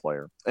football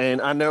player.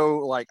 And I know,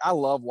 like, I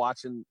love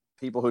watching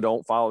people who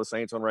don't follow the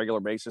Saints on a regular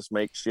basis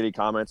make shitty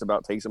comments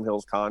about Taysom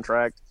Hill's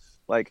contract.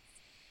 Like,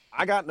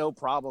 I got no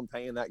problem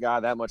paying that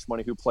guy that much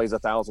money who plays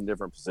 1,000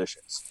 different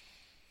positions.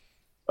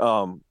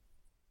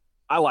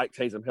 I like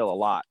Taysom Hill a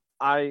lot.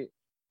 I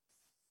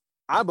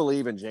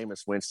believe in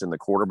Jameis Winston, the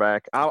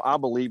quarterback. I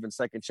believe in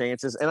second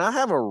chances. And I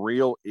have a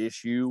real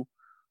issue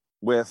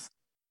with,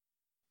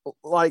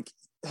 like,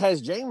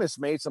 has Jameis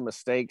made some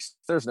mistakes?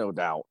 There's no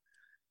doubt.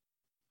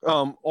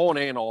 On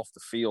and off the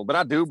field. But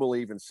I do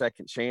believe in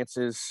second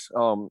chances.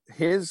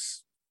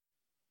 His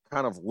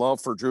kind of love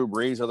for Drew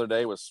Brees the other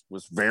day was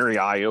very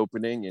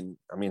eye-opening. And,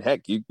 I mean,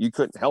 heck, you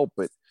couldn't help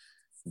but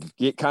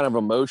get kind of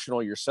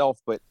emotional yourself.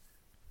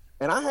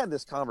 And I had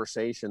this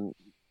conversation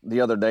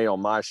the other day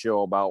on my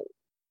show about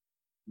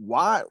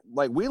why,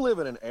 like, we live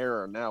in an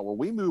era now where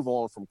we move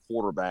on from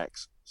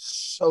quarterbacks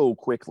so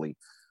quickly.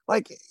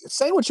 Like,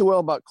 say what you will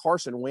about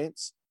Carson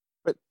Wentz,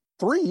 but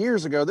 3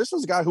 years ago, this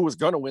was a guy who was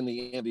going to win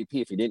the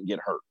MVP if he didn't get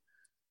hurt.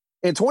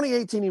 In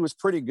 2018, he was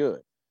pretty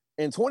good.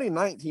 In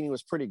 2019, he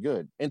was pretty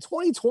good. In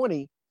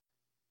 2020,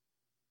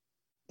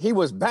 he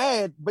was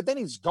bad, but then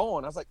he's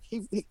gone. I was like,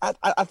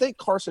 I think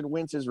Carson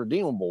Wentz is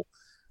redeemable.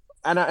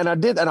 And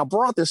I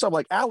brought this up,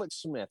 like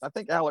Alex Smith. I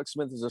think Alex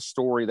Smith is a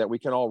story that we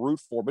can all root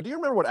for. But do you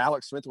remember what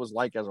Alex Smith was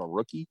like as a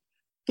rookie?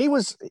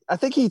 I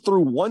think he threw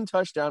 1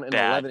 touchdown and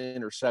 11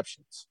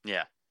 interceptions.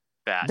 Yeah,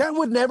 bad. That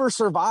would never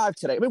survive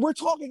today. I mean, we're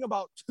talking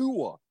about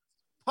Tua,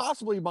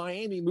 possibly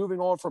Miami moving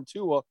on from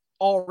Tua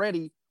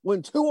already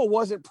when Tua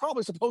wasn't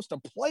probably supposed to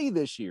play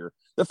this year.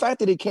 The fact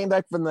that he came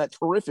back from that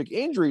terrific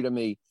injury to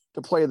me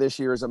to play this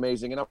year is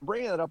amazing. And I'm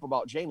bringing it up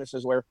about Jameis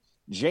is where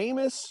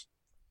Jameis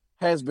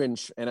has been,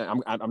 and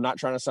I'm not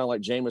trying to sound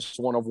like Jameis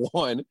one of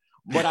one,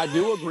 but I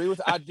do agree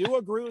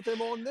with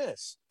him on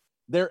this.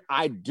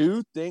 I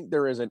do think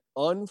there is an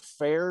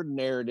unfair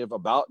narrative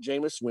about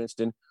Jameis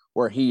Winston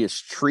where he is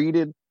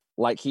treated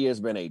like he has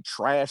been a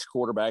trash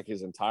quarterback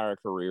his entire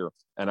career,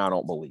 and I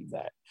don't believe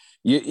that.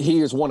 He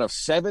is one of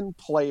 7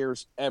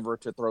 players ever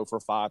to throw for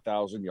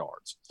 5,000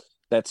 yards.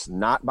 That's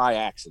not by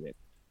accident.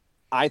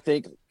 I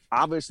think,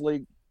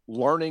 obviously,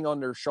 learning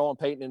under Sean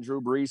Payton and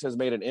Drew Brees has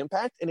made an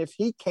impact, and if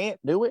he can't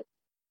do it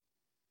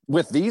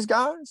with these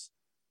guys,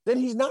 then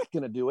he's not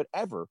going to do it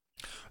ever.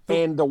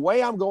 And the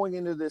way I'm going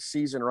into this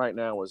season right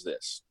now is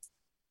this.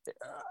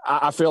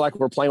 I feel like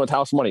we're playing with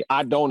house money.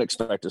 I don't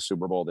expect a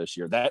Super Bowl this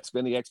year. That's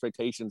been the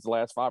expectations the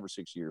last 5 or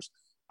 6 years.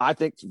 I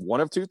think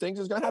one of 2 things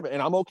is going to happen,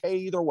 and I'm okay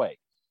either way.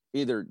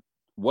 Either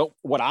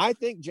what I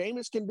think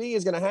Jameis can be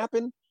is going to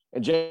happen,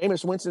 and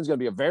Jameis Winston is going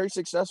to be a very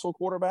successful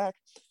quarterback,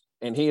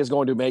 and he is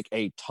going to make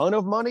a ton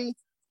of money,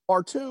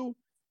 or 2,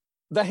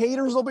 the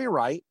haters will be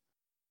right,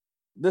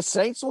 the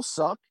Saints will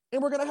suck,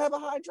 and we're going to have a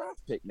high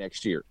draft pick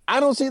next year. I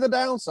don't see the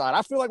downside.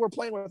 I feel like we're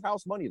playing with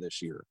house money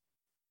this year.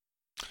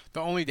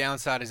 The only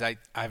downside is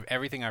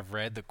everything I've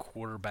read, the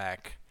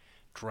quarterback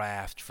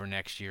draft for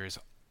next year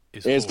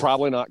is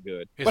probably not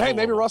good. But hey,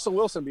 maybe Russell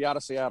Wilson be out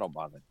of Seattle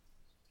by then.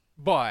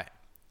 But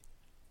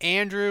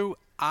Andrew,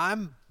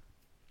 I'm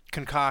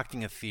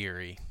concocting a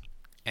theory,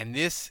 and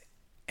this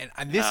is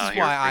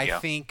why I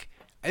think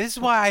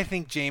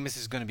Jameis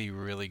is going to be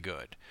really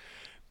good,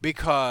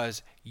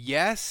 because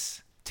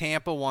yes,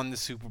 Tampa won the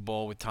Super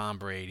Bowl with Tom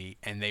Brady,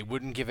 and they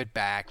wouldn't give it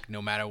back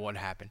no matter what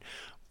happened,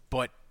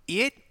 but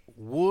it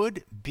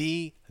would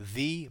be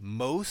the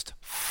most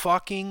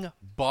fucking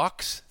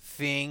Bucks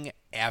thing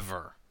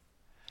ever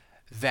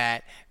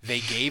that they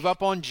gave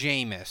up on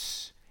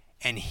Jameis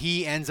and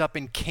he ends up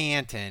in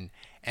Canton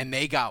and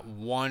they got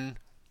 1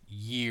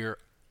 year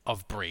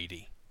of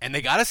Brady. And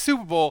they got a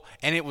Super Bowl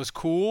and it was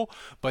cool,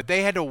 but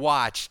they had to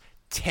watch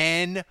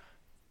 10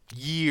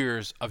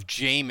 years of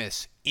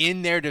Jameis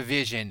in their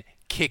division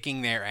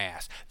kicking their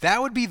ass.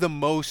 That would be the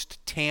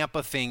most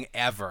Tampa thing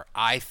ever,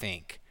 I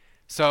think.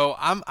 So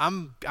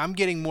I'm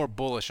getting more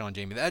bullish on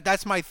Jamie.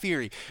 That's my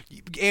theory.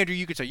 Andrew,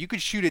 you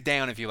could shoot it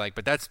down if you like,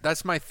 but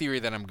that's my theory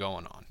that I'm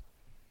going on.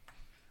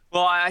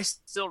 Well, I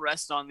still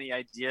rest on the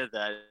idea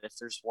that if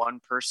there's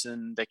one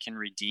person that can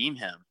redeem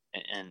him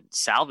and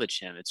salvage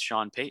him, it's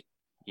Sean Payton.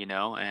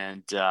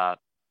 And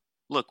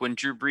look, when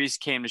Drew Brees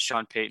came to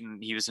Sean Payton,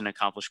 he was an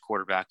accomplished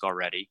quarterback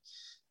already,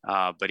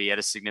 but he had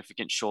a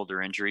significant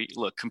shoulder injury.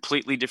 Look,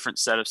 completely different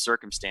set of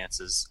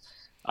circumstances,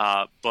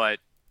 but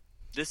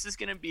this is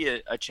going to be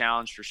a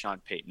challenge for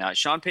Sean Payton. Now,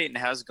 Sean Payton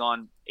has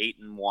gone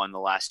 8-1 the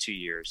last 2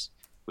 years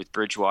with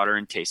Bridgewater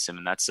and Taysom,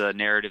 and that's a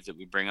narrative that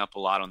we bring up a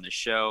lot on this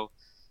show,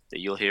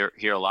 that you'll hear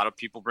a lot of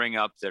people bring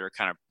up that are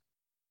kind of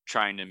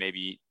trying to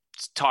maybe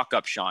talk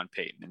up Sean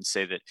Payton and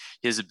say that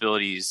his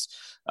abilities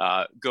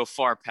go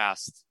far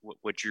past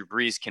what Drew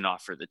Brees can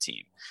offer the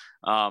team.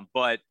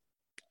 But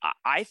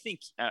I think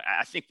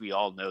we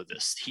all know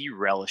this. He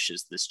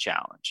relishes this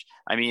challenge.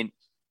 I mean,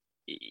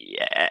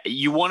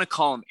 you want to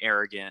call him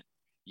arrogant.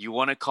 You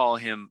want to call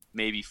him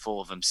maybe full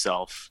of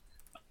himself.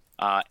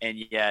 And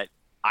yet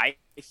I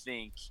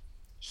think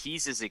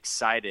he's as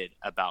excited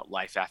about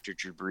life after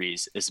Drew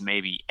Brees as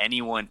maybe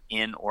anyone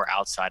in or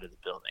outside of the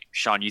building.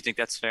 Sean, you think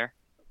that's fair?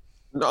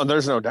 No,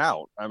 there's no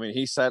doubt. I mean,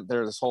 he sat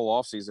there this whole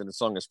offseason and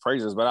sung his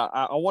praises. But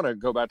I want to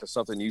go back to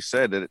something you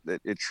said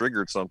that it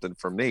triggered something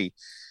for me.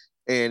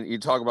 And you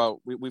talk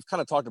about, we've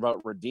kind of talked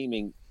about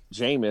redeeming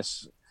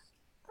Jameis.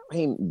 I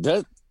mean,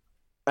 that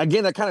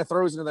kind of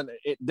throws into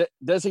that.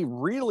 Does he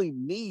really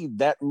need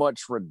that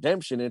much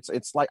redemption?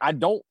 It's like, I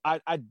don't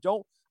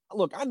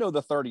look, I know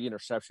the 30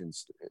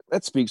 interceptions,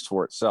 that speaks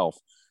for itself.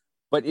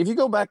 But if you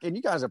go back, and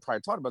you guys have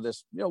probably talked about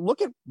this,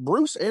 look at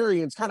Bruce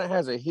Arians kind of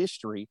has a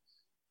history,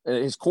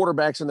 his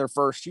quarterbacks in their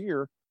first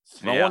year,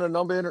 throwing a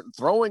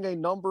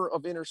number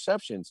of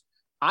interceptions.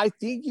 I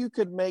think you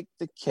could make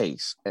the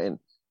case, and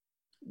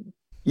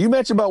You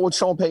mentioned about what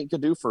Sean Payton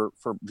could do for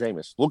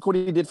Jameis. Look what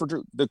he did for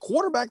Drew. The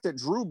quarterback that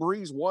Drew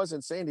Brees was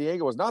in San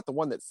Diego was not the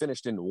one that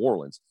finished in New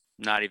Orleans.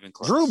 Not even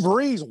close. Drew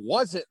Brees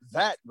wasn't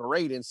that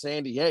great in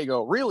San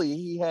Diego. Really,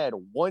 he had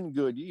one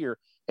good year.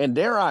 And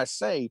dare I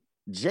say,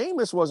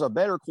 Jameis was a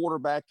better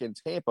quarterback in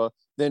Tampa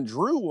than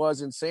Drew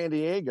was in San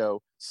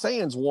Diego,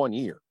 sans 1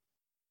 year.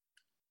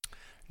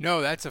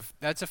 No, that's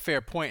a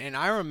fair point. And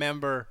I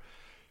remember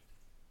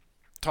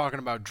talking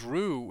about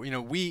Drew, you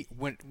know,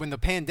 when the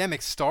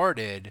pandemic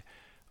started,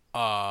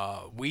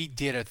 we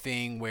did a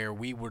thing where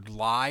we would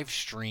live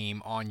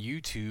stream on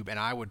YouTube, and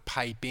I would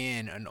pipe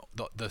in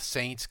the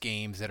Saints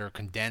games that are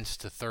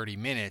condensed to 30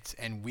 minutes,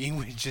 and we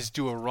would just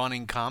do a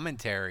running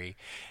commentary.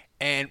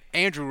 And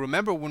Andrew,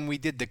 remember when we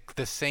did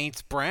the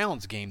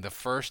Saints-Browns game, the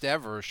first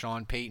ever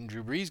Sean Payton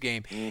Drew Brees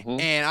game? Mm-hmm.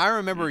 And I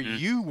remember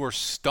you were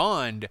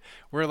stunned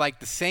where, like,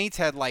 the Saints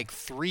had, like,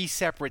 3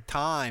 separate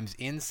times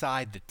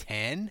inside the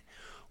 10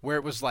 where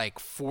it was like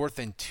 4th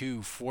and 2,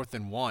 4th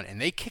and 1,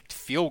 and they kicked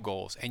field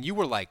goals, and you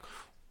were like,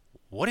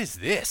 what is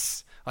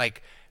this?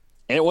 Like,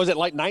 and was it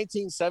like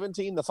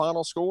 19-17, the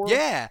final score?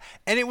 Yeah,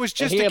 and it was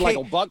just and he had like a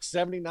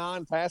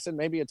 $179 passing,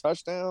 maybe a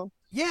touchdown.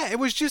 Yeah, it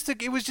was just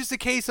a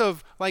case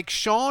of like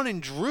Sean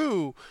and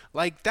Drew,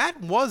 like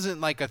that wasn't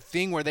like a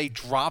thing where they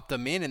dropped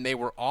them in and they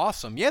were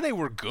awesome. Yeah, they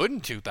were good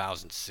in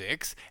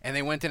 2006 and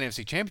they went to an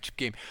NFC Championship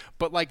game,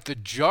 but like the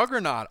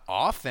juggernaut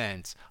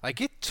offense,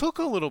 like it took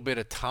a little bit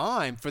of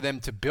time for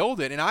them to build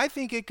it, and I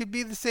think it could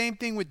be the same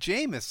thing with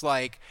Jameis.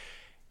 Like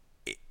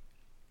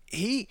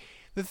the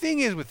thing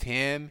is with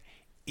him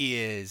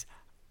is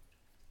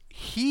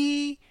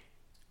he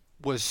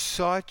was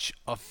such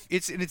a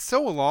it's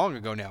so long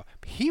ago now.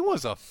 He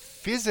was a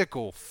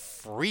physical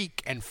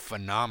freak and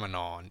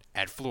phenomenon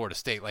at Florida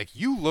State. Like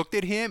you looked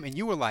at him and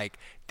you were like,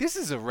 this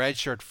is a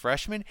redshirt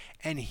freshman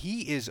and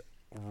he is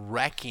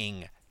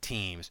wrecking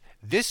teams.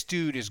 This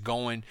dude is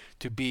going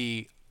to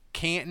be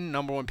Canton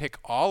 #1 pick,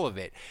 all of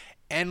it.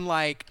 And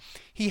like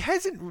he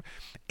hasn't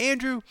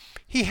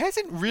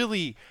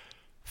really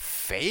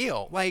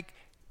failed. Like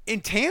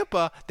in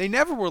Tampa, they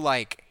never were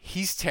like,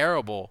 he's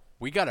terrible,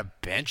 we got to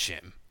bench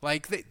him.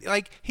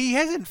 He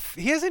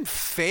hasn't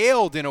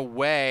failed in a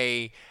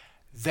way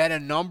that a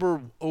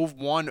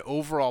 #1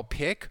 overall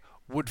pick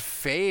would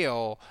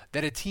fail,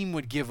 that a team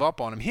would give up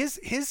on him.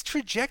 His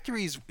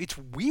trajectory it's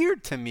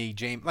weird to me,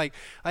 James. Like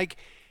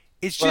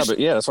it's just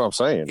that's what I'm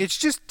saying. It's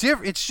just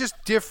different. It's just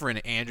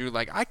different, Andrew.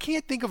 Like I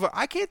can't think of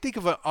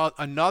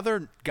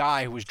another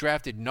guy who was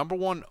drafted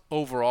 #1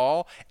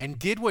 overall and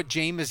did what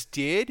Jameis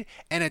did,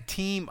 and a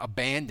team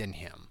abandoned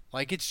him.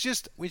 Like it's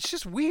just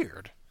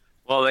weird.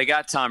 Well, they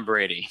got Tom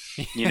Brady,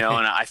 and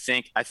I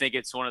think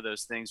it's one of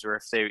those things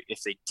where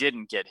if they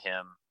didn't get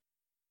him,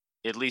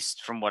 at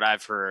least from what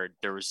I've heard,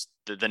 there was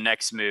the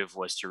next move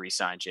was to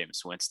re-sign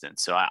Jameis Winston.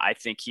 So I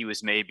think he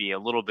was maybe a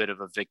little bit of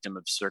a victim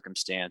of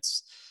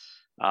circumstance.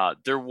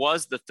 There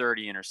was the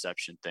 30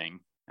 interception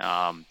thing,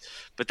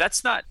 but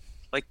that's not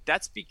like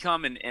that's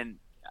become and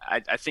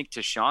I think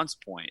to Sean's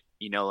point,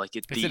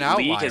 the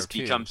league has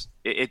become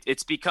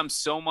it's become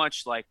so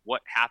much like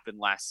what happened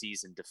last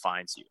season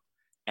defines you,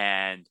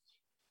 and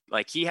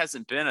like he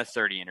hasn't been a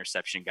 30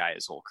 interception guy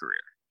his whole career.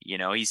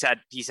 He's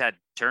had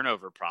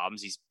turnover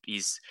problems.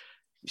 He's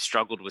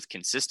struggled with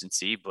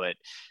consistency, but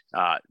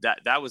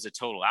that was a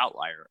total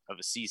outlier of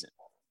a season.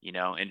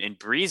 And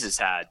Brees has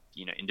had,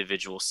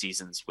 individual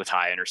seasons with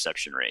high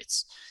interception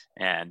rates,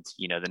 and,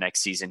 the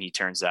next season he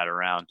turns that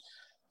around.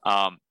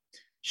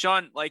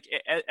 Sean, like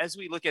as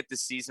we look at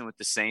this season with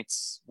the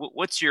Saints,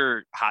 what's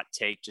your hot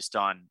take just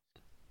on,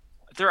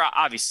 they're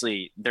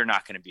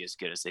not going to be as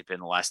good as they've been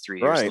the last 3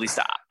 years. Right. At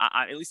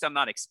least I'm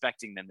not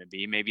expecting them to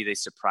be. Maybe they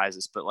surprise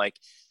us, but like,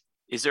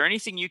 is there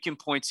anything you can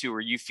point to where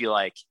you feel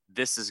like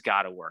this has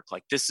got to work?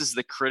 Like this is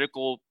the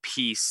critical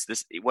piece,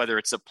 whether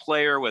it's a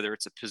player, whether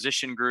it's a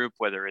position group,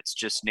 whether it's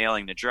just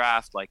nailing the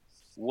draft, like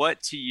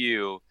what to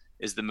you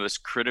is the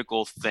most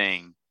critical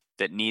thing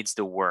that needs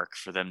to work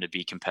for them to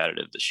be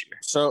competitive this year?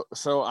 So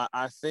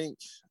I think,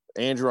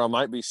 Andrew, I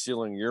might be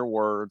stealing your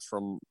words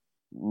from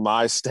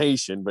my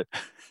station, but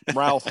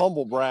Ralph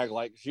humble brag,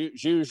 like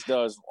Hughes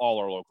does all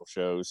our local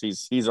shows.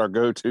 He's our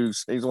go-to.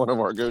 He's one of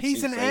our go-to.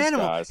 He's an Saints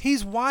animal. Guys.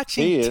 He's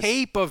watching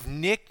tape of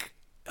Nick.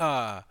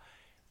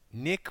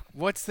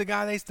 What's the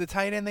guy the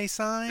tight end they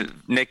signed?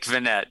 Nick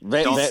Vanette.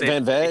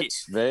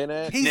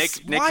 Van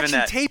He's Nick watching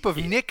Vanette. tape of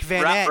Nick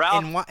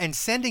Vanette and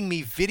sending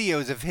me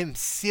videos of him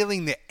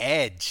sealing the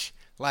edge.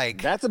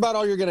 Like that's about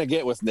all you're going to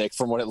get with Nick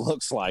from what it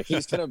looks like.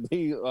 He's going to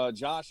be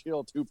Josh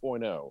Hill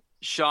 2.0.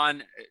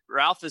 Sean,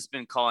 Ralph has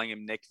been calling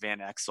him Nick Van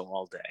Exel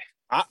all day.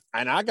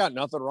 I got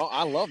nothing wrong.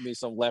 I love me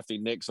some lefty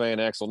Nick Van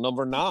Exel,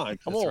 number 9.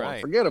 Come on, right.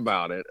 Forget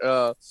about it.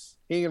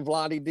 He and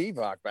Vlade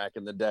Divac back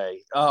in the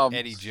day.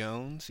 Eddie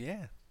Jones,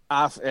 yeah.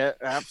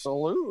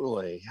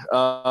 Absolutely.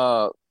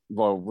 Well,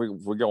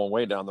 we're going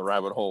way down the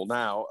rabbit hole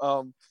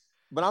now.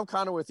 But I'm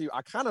kind of with you.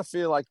 I kind of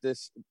feel like the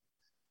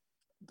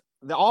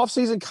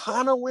offseason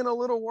kind of went a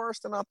little worse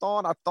than I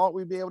thought. I thought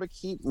we'd be able to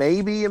keep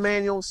maybe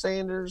Emmanuel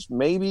Sanders,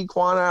 maybe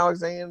Quan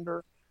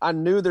Alexander. I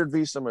knew there'd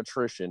be some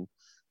attrition.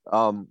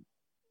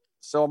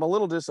 So I'm a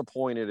little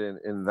disappointed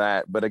in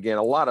that. But again,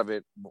 a lot of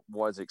it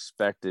was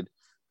expected.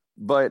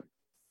 But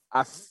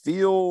I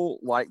feel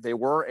like they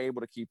were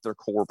able to keep their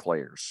core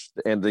players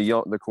and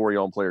the core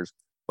young players.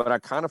 But I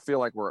kind of feel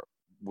like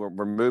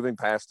we're moving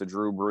past the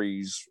Drew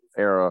Brees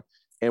era,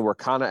 and we're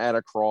kind of at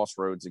a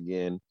crossroads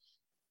again.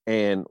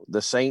 And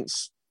the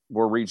Saints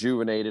were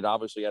rejuvenated,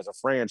 obviously, as a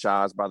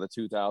franchise by the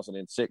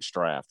 2006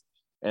 draft.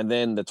 And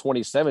then the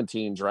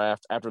 2017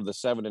 draft, after the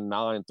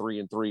 7-9,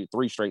 3-3,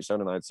 3 straight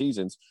 7-9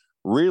 seasons,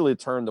 really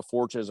turned the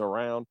fortunes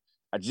around.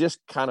 I just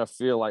kind of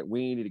feel like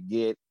we need to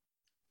get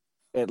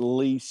at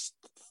least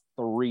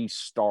 3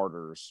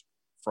 starters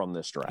from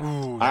this draft.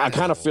 Ooh, I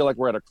kind of feel like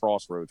we're at a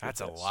crossroads.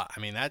 That's a lot. I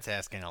mean, that's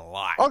asking a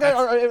lot.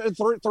 Okay,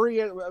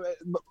 three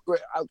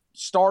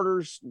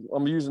starters.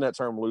 I'm using that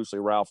term loosely,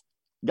 Ralph.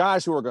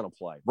 Guys who are going to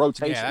play. A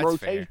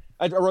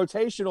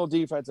rotational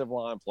defensive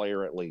line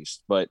player at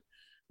least. But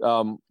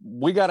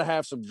we got to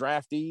have some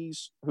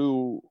draftees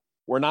who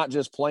we're not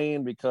just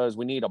playing because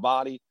we need a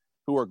body,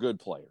 who are good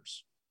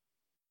players.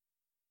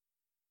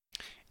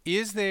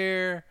 Is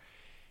there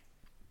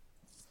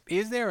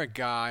a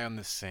guy on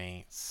the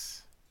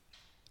Saints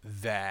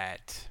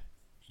that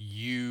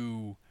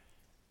you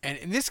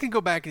and this can go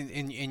back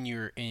in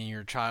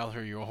your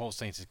childhood, your whole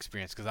Saints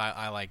experience, because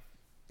I like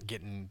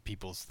getting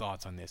people's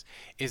thoughts on this.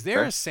 Is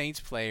there a Saints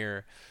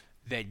player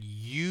that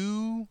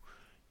you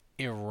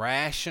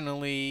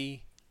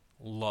irrationally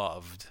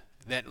loved,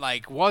 that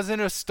like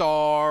wasn't a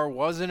star,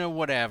 wasn't a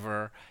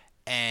whatever,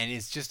 and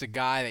it's just a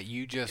guy that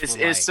you just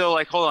so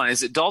like, hold on,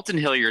 is it Dalton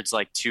Hilliard's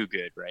like too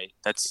good, right?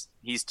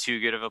 He's too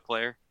good of a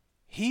player.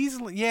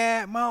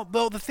 Well,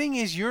 though the thing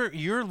is,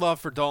 your love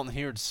for Dalton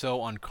Hilliard's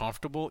so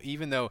uncomfortable,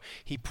 even though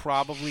he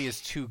probably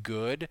is too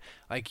good.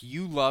 Like,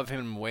 you love him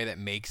in a way that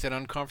makes it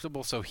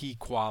uncomfortable, so he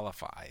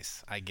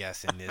qualifies, I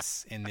guess,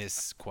 in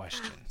this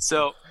question.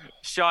 So,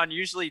 Sean,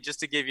 usually, just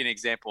to give you an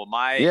example,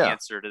 my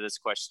answer to this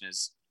question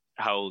is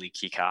Haoli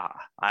Kikaha.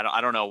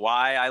 I don't know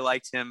why I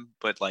liked him,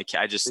 but like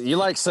you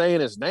like saying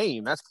his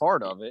name. That's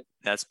part of it.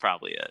 That's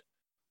probably it.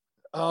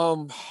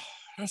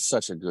 That's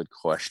such a good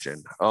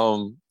question.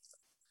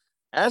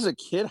 As a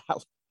kid,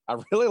 I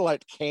really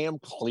liked Cam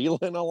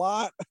Cleveland a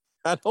lot.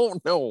 I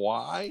don't know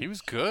why. He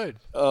was good.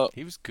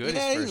 He was good.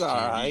 Yeah, his first he's all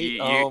right.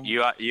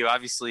 You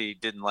obviously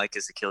didn't like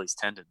his Achilles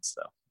tendons,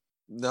 though.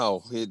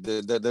 No,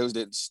 those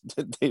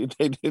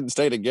didn't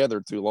stay together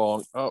too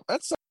long. Oh,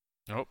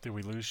 did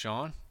we lose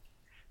Sean?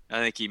 I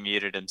think he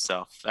muted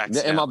himself.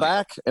 Am I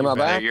back? You're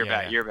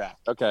back. You're back.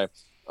 Okay.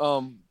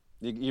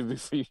 You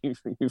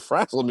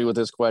frazzled me with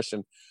this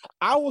question.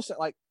 I will say,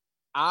 like,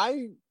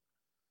 I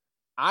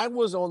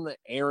was on the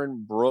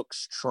Aaron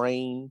Brooks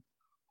train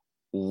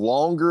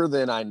longer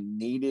than I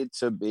needed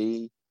to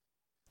be.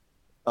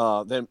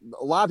 Then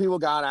a lot of people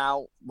got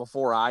out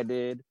before I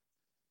did.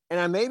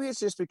 And maybe it's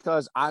just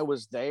because I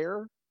was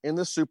there in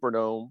the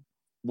Superdome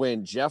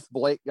when Jeff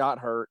Blake got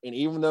hurt. And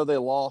even though they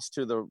lost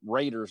to the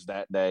Raiders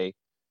that day,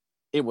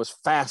 it was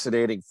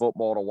fascinating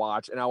football to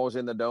watch. And I was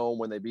in the Dome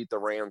when they beat the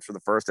Rams for the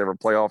first ever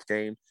playoff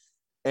game.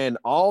 And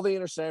all the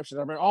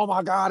interceptions, I mean, oh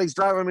my God, he's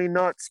driving me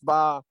nuts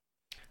by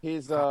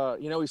his,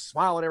 he's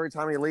smiling every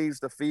time he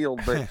leaves the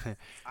field. But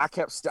I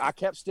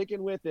kept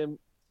sticking with him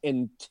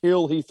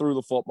until he threw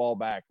the football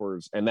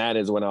backwards. And that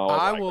is when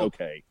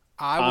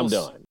I'm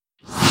done.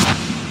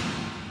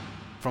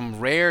 From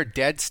rare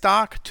dead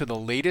stock to the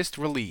latest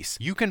release,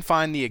 you can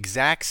find the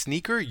exact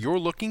sneaker you're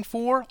looking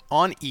for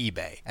on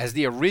eBay. As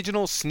the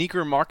original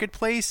sneaker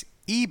marketplace,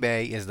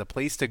 eBay is the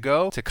place to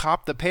go to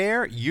cop the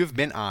pair you've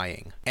been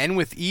eyeing. And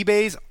with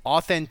eBay's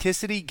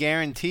authenticity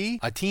guarantee,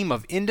 a team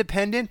of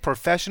independent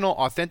professional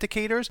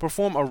authenticators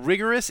perform a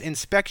rigorous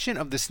inspection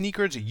of the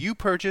sneakers you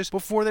purchase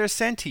before they're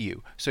sent to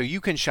you, so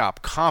you can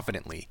shop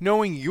confidently,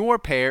 knowing your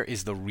pair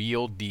is the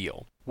real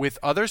deal. With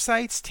other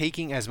sites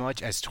taking as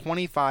much as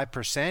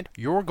 25%,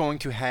 you're going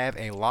to have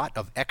a lot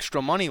of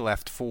extra money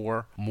left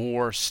for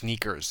more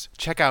sneakers.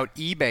 Check out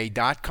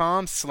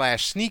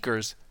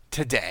ebay.com/sneakers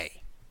today.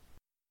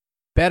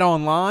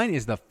 BetOnline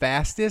is the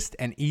fastest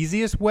and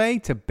easiest way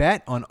to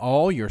bet on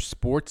all your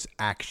sports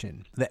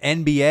action. The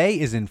NBA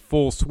is in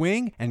full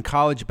swing, and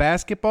college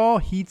basketball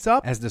heats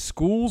up as the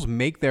schools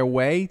make their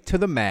way to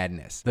the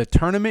madness. The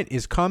tournament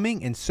is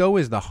coming, and so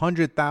is the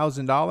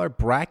 $100,000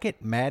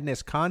 Bracket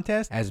Madness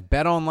contest, as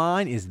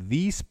BetOnline is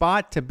the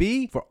spot to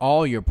be for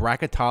all your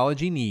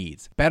bracketology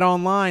needs.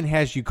 BetOnline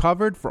has you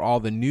covered for all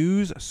the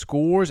news,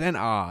 scores, and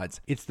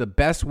odds. It's the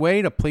best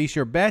way to place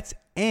your bets,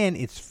 and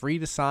it's free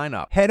to sign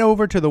up. Head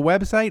over to the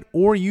website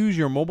or use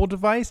your mobile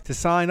device to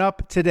sign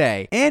up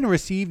today and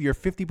receive your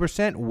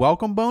 50%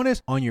 welcome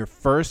bonus on your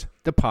first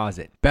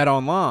deposit.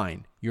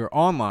 BetOnline, your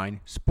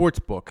online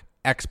sportsbook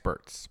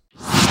experts.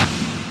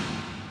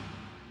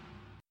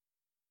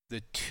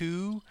 The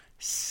two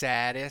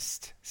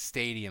saddest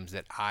stadiums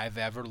that I've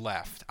ever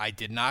left. I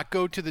did not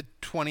go to the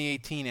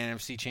 2018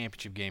 NFC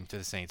Championship game to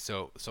the Saints,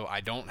 so I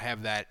don't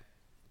have that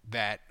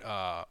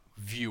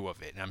view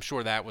of it, and I'm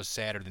sure that was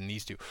sadder than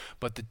these two.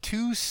 But the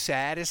two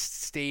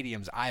saddest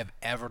stadiums I have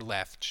ever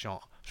left, Sean,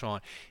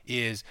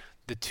 is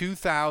the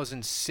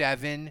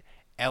 2007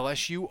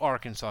 LSU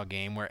Arkansas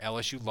game where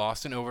LSU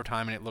lost in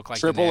overtime and it looked like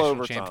Triple the national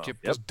overtime. championship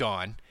was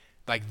done.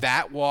 Like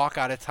that walk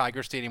out of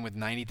Tiger Stadium with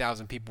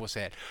 90,000 people was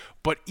sad.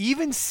 But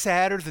even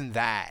sadder than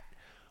that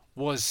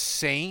was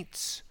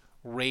Saints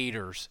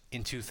Raiders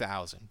in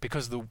 2000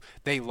 because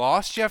they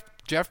lost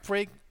Jeff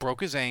Drake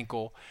broke his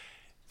ankle.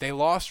 They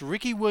lost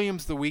Ricky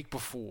Williams the week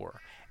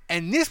before.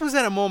 And this was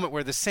at a moment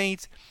where the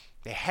Saints,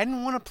 they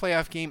hadn't won a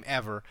playoff game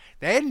ever.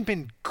 They hadn't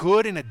been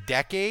good in a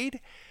decade.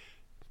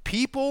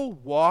 People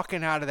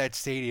walking out of that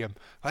stadium,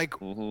 like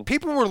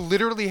people were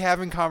literally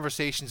having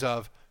conversations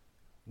of,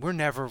 we're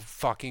never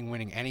fucking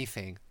winning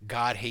anything.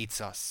 God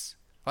hates us.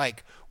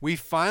 Like, we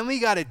finally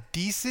got a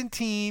decent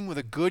team with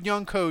a good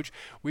young coach.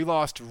 We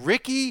lost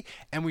Ricky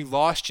and we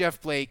lost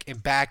Jeff Blake in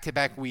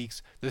back-to-back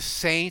weeks. The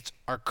Saints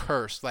are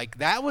cursed. Like,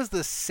 that was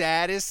the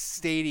saddest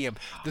stadium,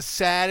 the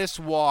saddest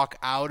walk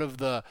out of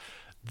the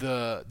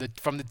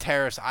from the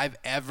terrace I've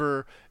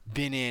ever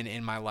been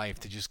in my life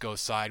to just go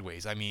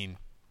sideways. I mean,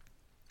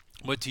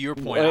 but to your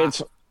point,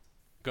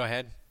 go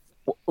ahead.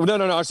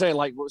 No. I'm saying,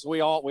 like,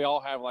 we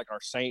all have like our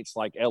Saints,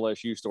 like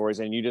LSU stories,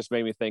 and you just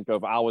made me think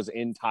of, I was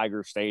in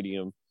Tiger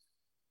Stadium.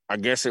 I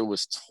guess it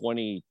was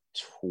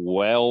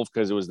 2012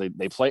 because it was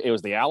it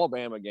was the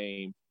Alabama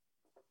game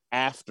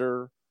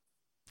after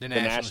the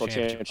national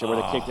championship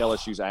where they kicked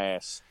LSU's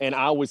ass, and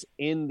I was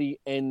in the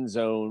end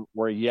zone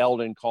where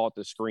Yeldon caught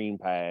the screen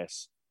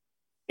pass,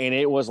 and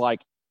it was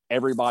like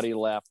everybody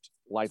left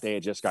like they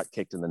had just got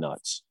kicked in the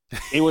nuts.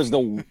 It was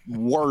the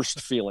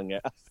worst feeling.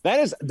 That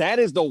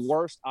is the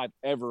worst I've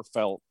ever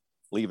felt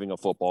leaving a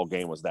football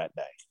game, was that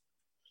day.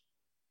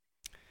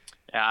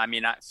 Yeah, I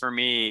mean, for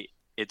me,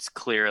 it's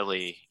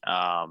clearly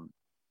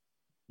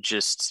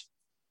just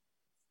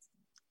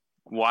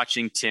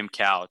watching Tim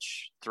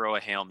Couch throw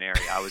a Hail Mary.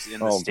 I was in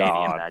the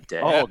stadium that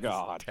day. Oh,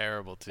 God.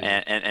 Terrible, too.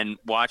 And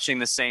watching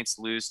the Saints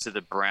lose to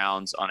the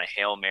Browns on a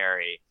Hail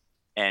Mary.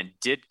 And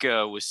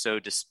Ditko was so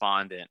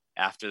despondent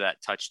after that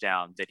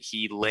touchdown that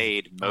he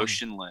laid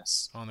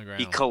motionless on the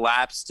ground. He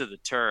collapsed to the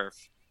turf,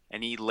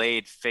 and he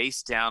laid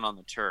face down on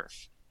the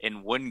turf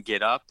and wouldn't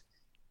get up.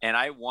 And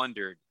I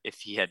wondered if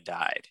he had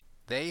died.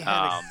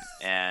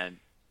 And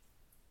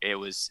it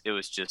was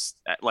just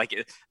like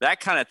that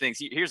kind of thing.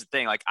 Here's the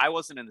thing: like, I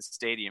wasn't in the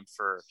stadium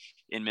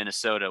in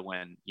Minnesota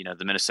when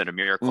the Minnesota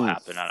Miracle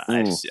happened.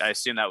 I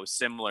assume that was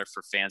similar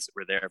for fans that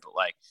were there, but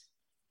like.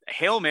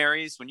 Hail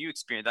Marys, when you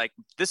experience, like,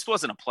 this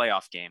wasn't a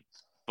playoff game,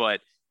 but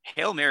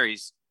Hail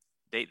Marys,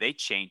 they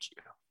change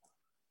you,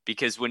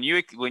 because when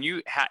you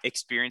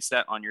experience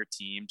that on your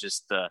team,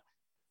 just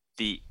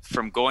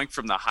from going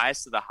from the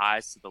highest of the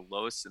highs to the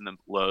lowest and the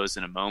lows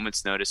in a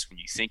moment's notice, when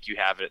you think you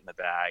have it in the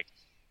bag,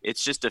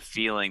 it's just a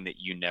feeling that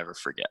you never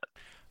forget.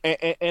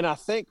 And I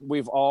think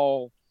we've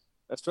all,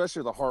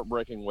 especially the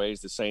heartbreaking ways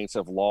the Saints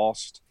have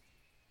lost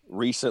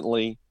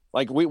recently.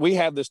 Like, we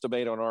have this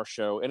debate on our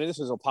show, and this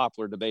is a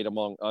popular debate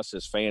among us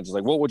as fans. It's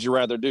like, what would you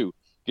rather do?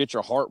 Get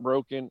your heart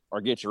broken or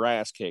get your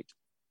ass kicked?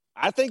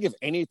 I think if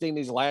anything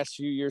these last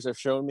few years have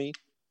shown me,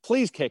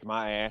 please kick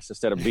my ass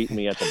instead of beating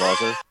me at the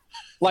buzzer.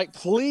 Like,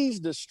 please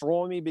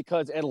destroy me,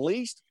 because at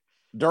least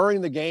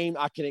during the game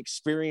I can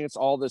experience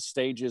all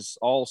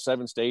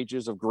 7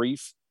 stages of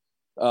grief.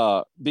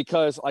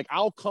 Because, like,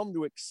 I'll come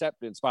to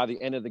acceptance by the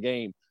end of the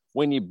game.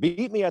 When you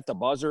beat me at the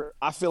buzzer,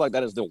 I feel like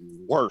that is the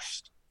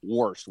worst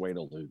way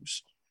to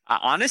lose.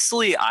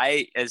 Honestly,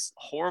 as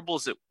horrible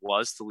as it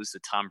was to lose to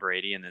Tom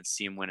Brady and then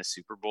see him win a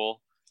Super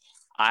Bowl,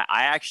 I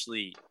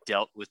actually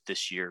dealt with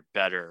this year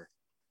better,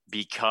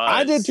 because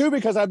I did too,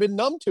 because I've been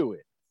numb to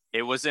it.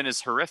 It wasn't as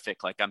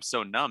horrific. Like, I'm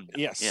so numb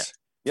now.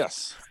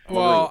 Yes.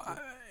 Well,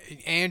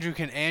 Andrew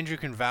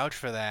can vouch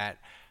for that.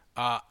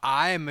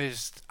 I'm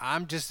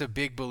just a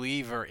big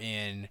believer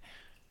in,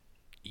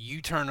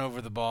 you turn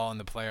over the ball in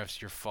the playoffs,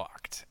 you're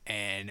fucked.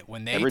 And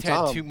when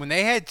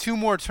they had two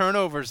more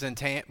turnovers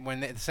when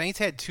the Saints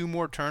had 2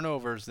 more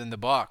turnovers than the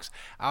Bucs,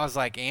 I was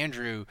like,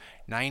 Andrew,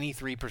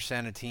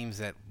 93% of teams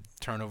that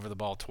turn over the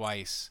ball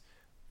twice,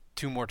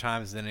 2 more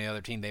times than the other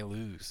team, they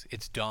lose.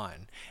 It's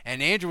done.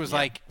 And Andrew was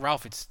like,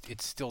 Ralph, it's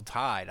still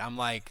tied. I'm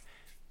like,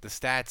 the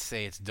stats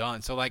say it's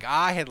done. So, like,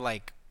 I had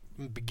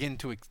begun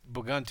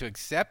to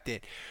accept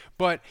it,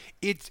 but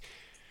it's.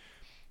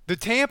 The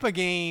Tampa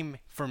game,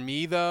 for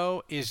me,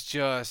 though, is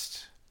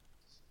just,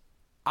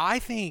 I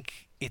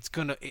think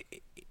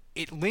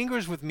it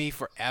lingers with me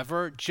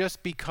forever,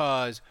 just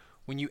because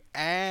when you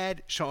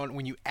add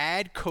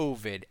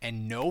COVID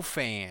and no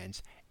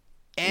fans,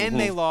 and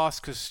they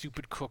lost because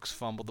stupid Cooks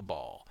fumbled the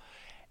ball,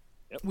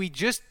 we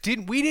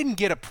didn't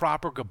get a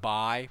proper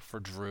goodbye for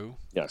Drew.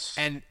 Yes.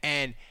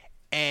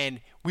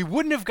 And we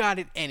wouldn't have got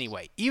it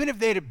anyway. Even if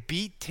they'd have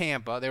beat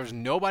Tampa, there was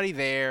nobody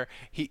there.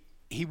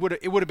 It would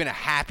have been a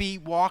happy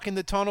walk in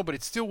the tunnel, but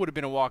it still would have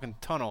been a walk in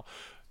the tunnel.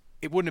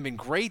 It wouldn't have been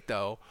great,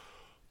 though.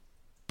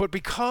 But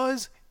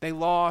because they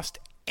lost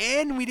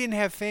and we didn't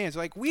have fans,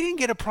 like, we didn't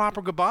get a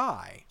proper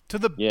goodbye to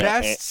the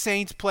best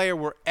Saints player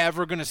we're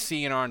ever going to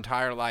see in our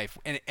entire life.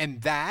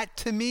 And that,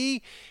 to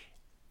me,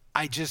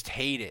 I just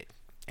hate it.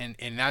 And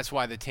that's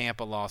why the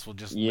Tampa loss will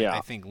just,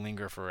 I think,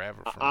 linger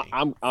forever for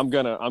me. I'm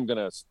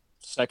gonna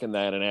second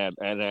that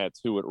and add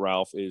to it,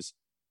 Ralph, is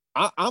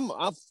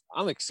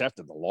I'm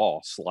accepted the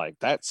loss. Like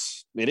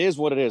it is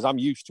what it is. I'm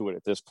used to it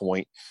at this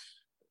point.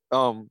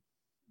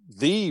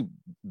 The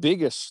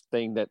biggest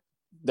thing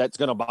that's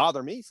going to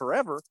bother me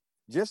forever,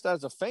 just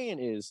as a fan,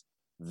 is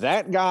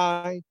that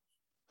guy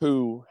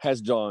who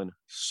has done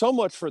so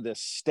much for this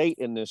state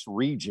and this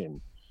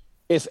region.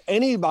 If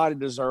anybody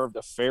deserved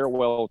a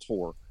farewell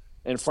tour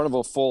in front of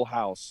a full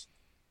house,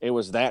 it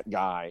was that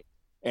guy.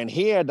 And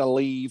he had to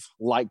leave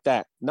like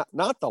that.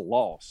 Not the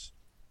loss,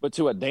 but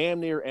to a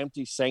damn near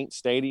empty Saints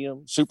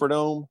Stadium,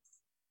 Superdome.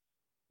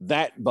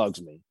 That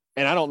bugs me.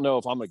 And I don't know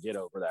if I'm going to get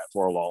over that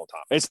for a long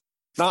time. It's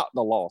not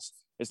the loss.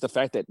 It's the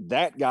fact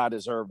that guy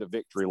deserved a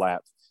victory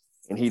lap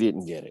and he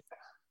didn't get it.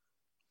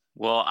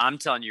 Well, I'm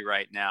telling you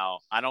right now,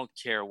 I don't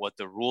care what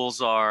the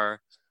rules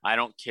are. I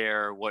don't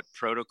care what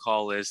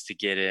protocol is to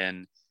get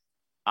in.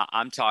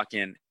 I'm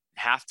talking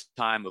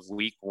halftime of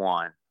week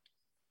 1,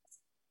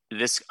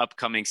 this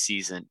upcoming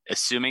season,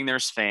 assuming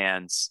there's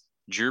fans,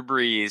 Drew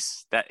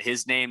Brees, that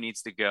his name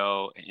needs to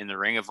go in the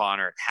Ring of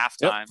Honor at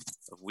halftime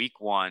of week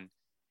 1.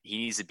 He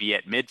needs to be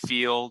at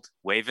midfield,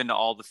 waving to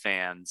all the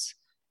fans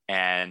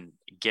and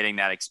getting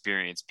that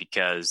experience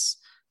because,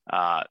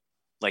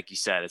 like you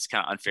said, it's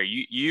kind of unfair.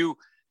 You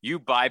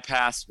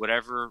bypass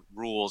whatever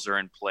rules are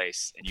in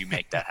place and you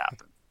make that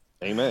happen.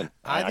 Amen.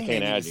 I think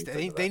can't add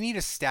they need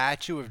a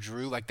statue of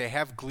Drew. Like they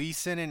have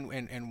Gleason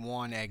in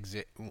one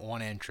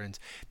entrance.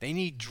 They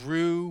need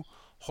Drew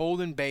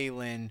holding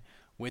Balin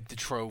with the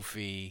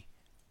trophy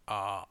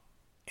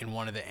in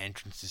one of the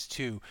entrances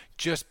too,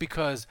 just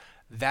because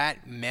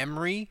that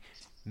memory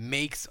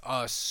makes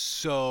us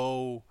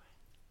so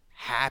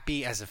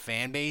happy as a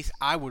fan base.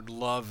 I would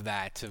love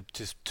that to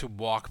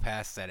walk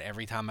past that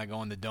every time I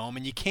go in the Dome.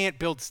 And you can't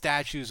build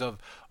statues of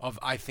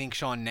I think,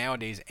 Sean,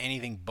 nowadays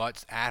anything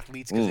but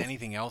athletes because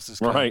anything else is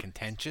kind of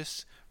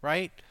contentious,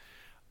 right?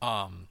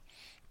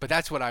 But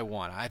that's what I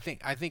want. I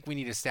think we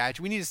need a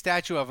statue. We need a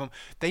statue of him.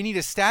 They need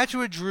a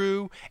statue of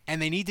Drew,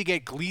 and they need to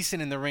get Gleason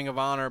in the Ring of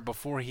Honor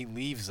before he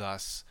leaves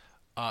us.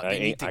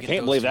 I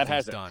can't believe that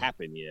hasn't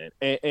happened yet.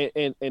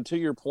 And to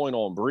your point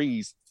on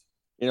Brees,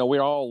 you know,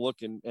 we're all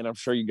looking, and I'm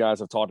sure you guys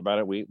have talked about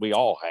it. We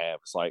all have.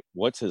 It's like,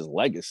 what's his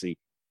legacy?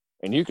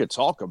 And you could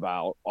talk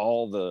about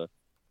all the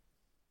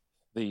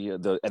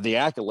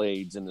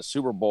accolades and the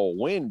Super Bowl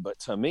win, but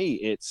to me,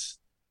 it's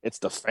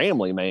the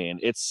family, man.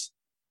 It's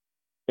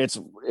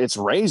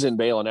raising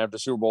Balin after the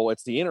Super Bowl.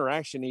 It's the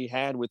interaction he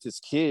had with his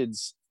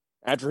kids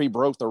after he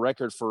broke the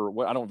record for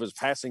what I don't know if it was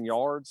passing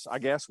yards, I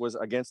guess, was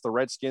against the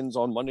Redskins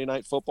on Monday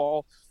Night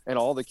Football, and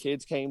all the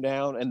kids came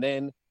down, and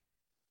then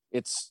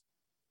it's,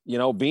 you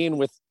know, being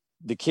with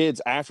the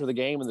kids after the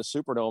game in the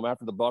Superdome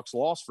after the Bucs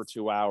lost for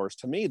 2 hours.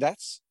 To me,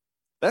 that's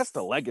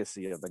the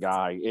legacy of the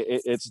guy.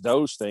 It's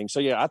those things.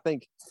 So yeah, I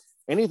think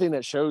anything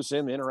that shows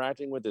him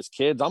interacting with his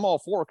kids, I'm all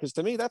for, because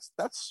to me,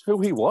 that's who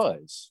he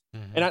was.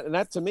 Mm-hmm. And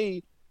that to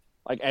me,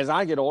 like as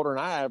I get older and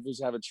I have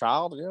a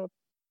child, you know,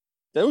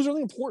 those are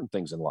the important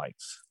things in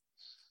life.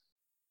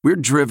 We're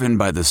driven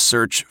by the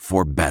search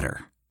for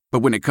better.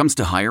 But when it comes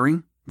to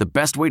hiring, the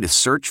best way to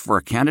search for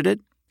a candidate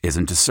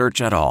isn't to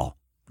search at all.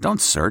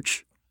 Don't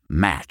search,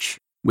 match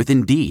with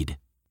Indeed.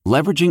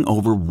 Leveraging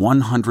over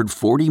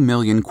 140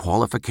 million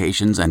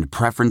qualifications and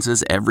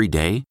preferences every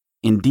day,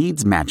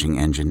 Indeed's matching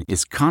engine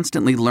is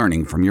constantly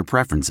learning from your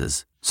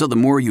preferences. So the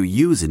more you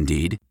use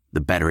Indeed,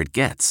 the better it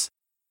gets.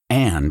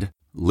 And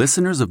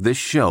listeners of this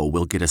show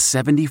will get a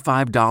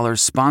 $75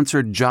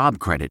 sponsored job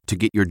credit to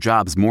get your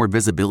jobs more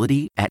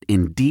visibility at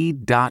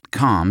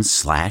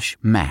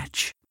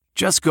Indeed.com/match.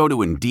 Just go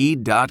to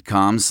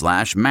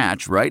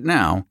Indeed.com/match right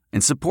now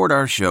and support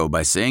our show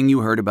by saying you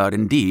heard about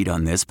Indeed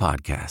on this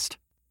podcast.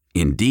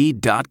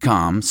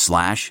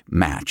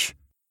 Indeed.com/match.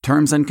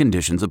 Terms and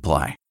conditions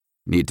apply.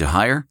 Need to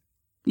hire?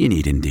 You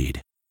need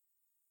Indeed.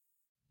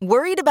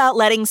 Worried about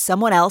letting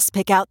someone else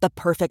pick out the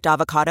perfect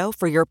avocado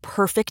for your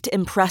perfect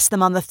impress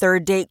them on the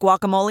third date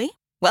guacamole?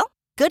 Well,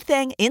 good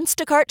thing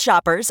Instacart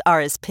shoppers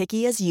are as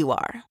picky as you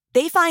are.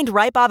 They find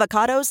ripe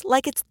avocados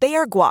like it's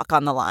their guac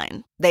on the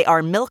line. They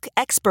are milk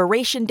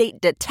expiration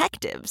date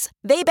detectives.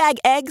 They bag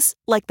eggs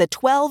like the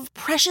 12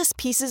 precious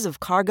pieces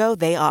of cargo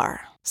they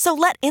are. So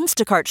let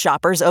Instacart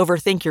shoppers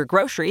overthink your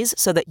groceries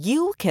so that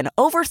you can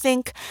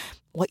overthink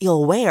what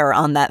you'll wear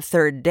on that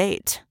third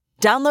date.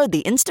 Download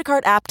the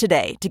Instacart app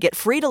today to get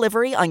free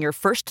delivery on your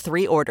first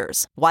 3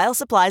 orders, while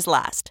supplies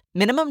last.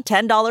 Minimum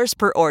 $10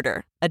 per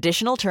order.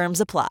 Additional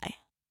terms apply.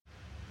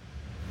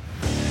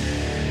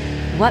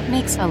 What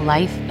makes a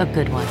life a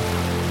good one?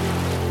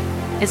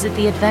 Is it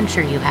the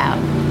adventure you have?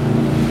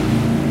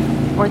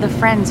 Or the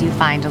friends you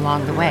find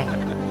along the way?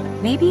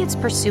 Maybe it's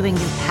pursuing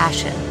your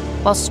passion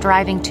while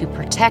striving to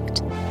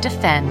protect,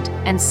 defend,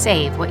 and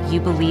save what you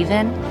believe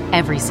in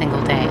every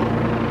single day.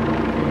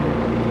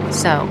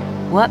 So,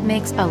 what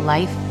makes a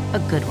life a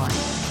good one?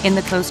 In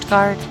the Coast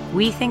Guard,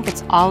 we think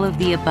it's all of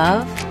the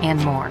above and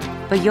more,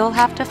 but you'll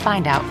have to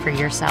find out for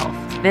yourself.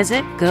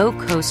 Visit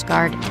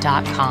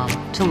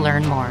GoCoastGuard.com to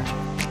learn more.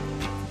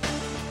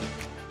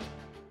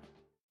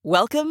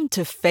 Welcome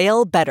to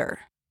Fail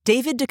Better,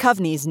 David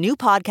Duchovny's new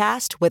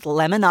podcast with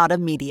Lemonada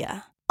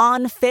Media.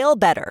 On Fail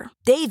Better,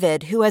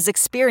 David, who has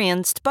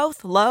experienced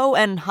both low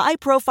and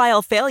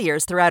high-profile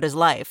failures throughout his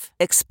life,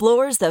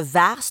 explores the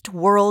vast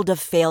world of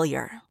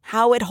failure,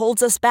 how it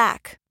holds us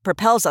back,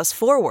 propels us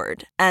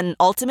forward, and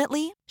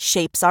ultimately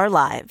shapes our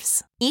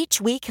lives. Each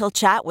week he'll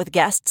chat with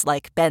guests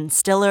like Ben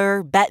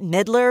Stiller, Bette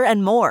Midler,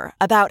 and more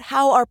about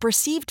how our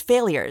perceived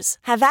failures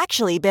have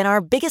actually been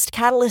our biggest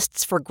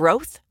catalysts for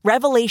growth,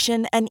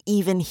 revelation, and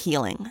even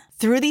healing.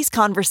 Through these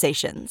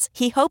conversations,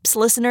 he hopes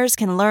listeners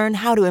can learn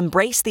how to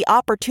embrace the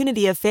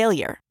opportunity of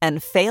failure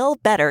and fail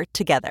better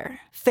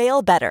together.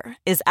 Fail Better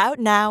is out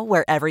now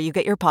wherever you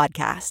get your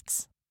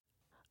podcasts.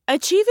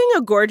 Achieving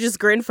a gorgeous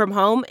grin from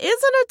home isn't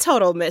a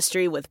total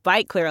mystery with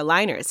Bite Clear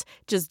aligners.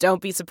 Just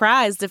don't be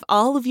surprised if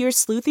all of your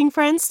sleuthing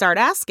friends start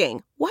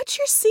asking, "What's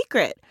your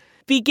secret?"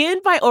 Begin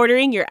by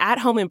ordering your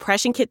at-home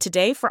impression kit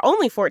today for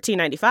only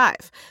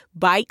 $14.95.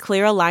 Bite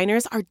Clear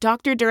aligners are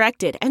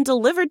doctor-directed and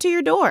delivered to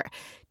your door.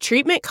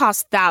 Treatment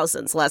costs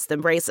thousands less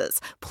than braces.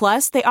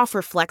 Plus, they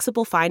offer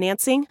flexible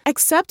financing,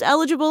 accept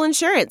eligible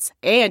insurance,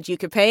 and you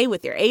can pay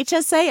with your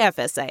HSA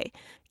FSA.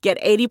 Get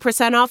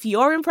 80% off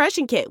your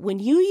impression kit when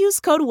you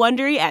use code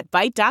WONDERY at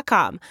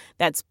Byte.com.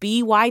 That's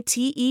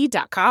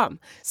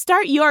BYTE.com.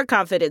 Start your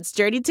confidence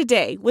journey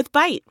today with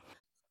Byte.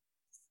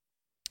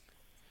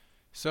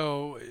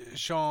 So,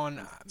 Sean,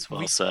 that's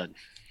well said.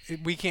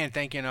 We can't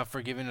thank you enough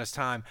for giving us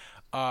time.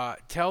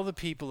 Tell the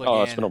people again.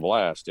 Oh, it's been a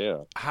blast.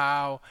 Yeah.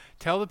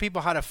 Tell the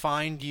people how to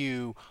find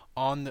you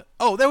on the.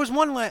 Oh, there was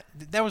one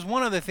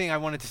other thing I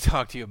wanted to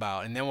talk to you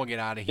about, and then we'll get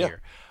out of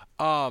here.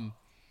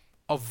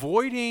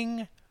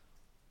 Avoiding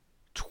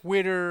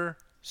Twitter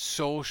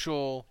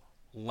social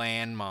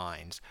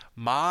landmines.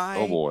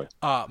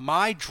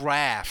 My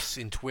drafts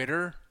in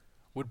Twitter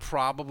would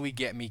probably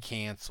get me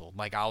canceled.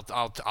 Like I'll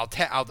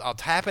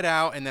tap it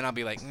out and then I'll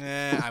be like,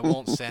 nah, I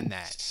won't send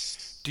that.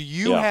 Do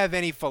you have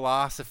any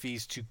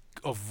philosophies to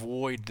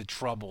avoid the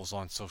troubles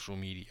on social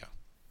media?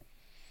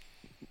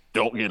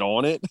 Don't get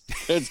on it.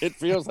 It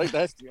feels like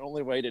that's the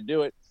only way to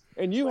do it.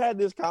 And you had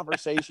this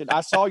conversation.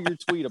 I saw your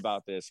tweet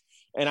about this,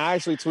 and I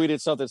actually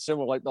tweeted something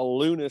similar, like the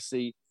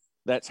lunacy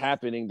that's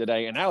happening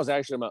today. And that was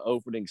actually my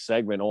opening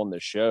segment on the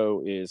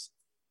show is,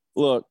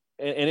 look,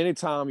 and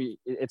anytime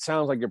it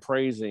sounds like you're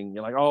praising,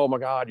 you're like, oh my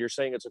God, you're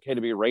saying it's okay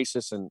to be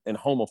racist and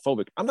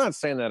homophobic. I'm not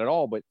saying that at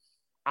all, but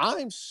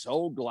I'm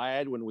so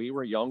glad when we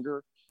were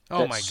younger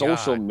that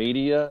social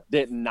media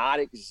did not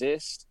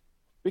exist,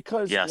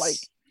 because like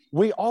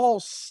we all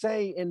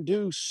say and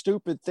do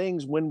stupid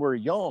things when we're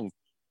young,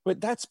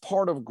 but that's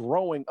part of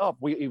growing up.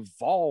 We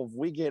evolve,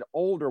 we get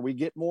older, we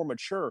get more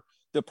mature.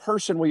 The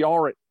person we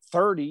are at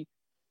 30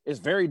 is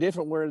very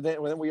different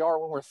than we are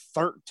when we're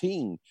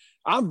 13.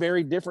 I'm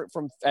very different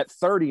at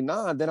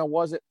 39 than I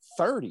was at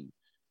 30.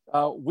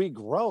 We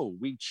grow,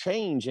 we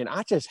change, and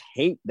I just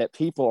hate that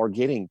people are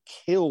getting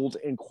killed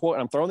in quote.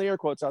 I'm throwing the air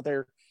quotes out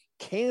there,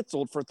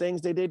 canceled for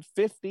things they did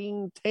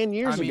 10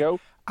 years ago.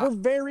 We're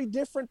very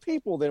different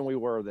people than we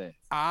were then.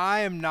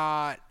 I'm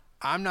not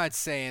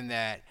saying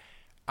that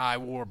I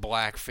wore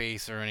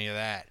blackface or any of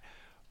that,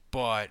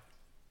 but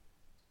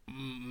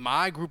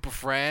my group of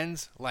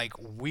friends, like,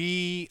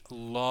 we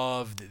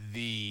loved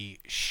the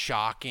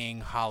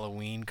shocking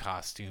Halloween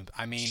costumes.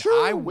 I mean,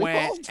 I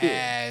went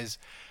as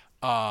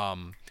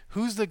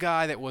who's the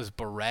guy that was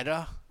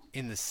Beretta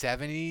in the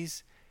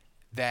 70s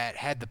that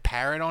had the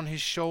parrot on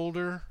his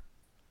shoulder?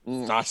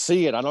 I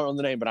see it. I don't know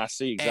the name, but I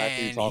see exactly what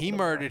you're talking about. And he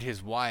murdered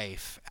his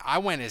wife. I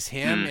went as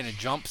him in a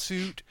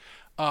jumpsuit.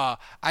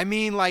 I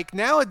mean, like,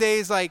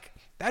 nowadays, like,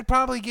 that'd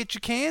probably get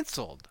you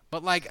canceled.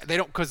 But, like,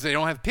 because they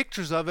don't have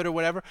pictures of it or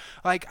whatever.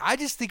 Like, I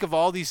just think of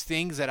all these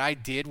things that I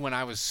did when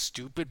I was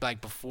stupid, like,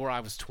 before I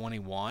was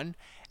 21.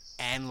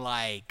 And,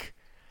 like,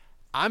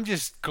 I'm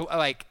just,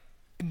 like,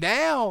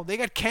 now they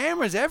got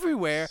cameras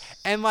everywhere.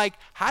 And, like,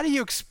 how do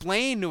you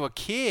explain to a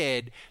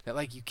kid that,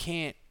 like, you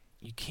can't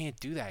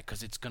do that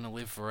because it's gonna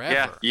live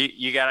forever? Yeah,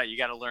 you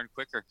gotta learn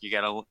quicker. You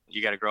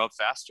gotta grow up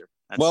faster.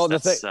 I'm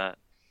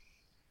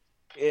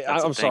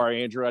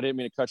sorry, Andrew. I didn't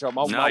mean to cut you off.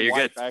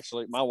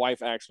 My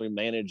wife actually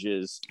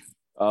manages.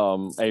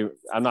 I'm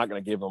not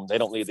going to give them. They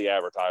don't need the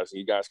advertising.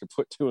 You guys can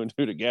put two and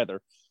two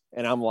together.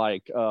 And I'm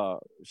like,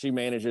 she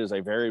manages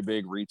a very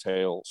big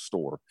retail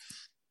store,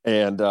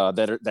 and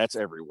that's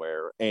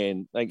everywhere.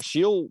 And like,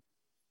 she'll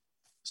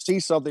see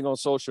something on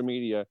social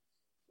media,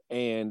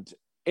 and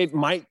it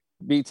might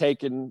be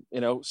taken,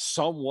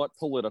 somewhat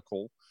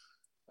political.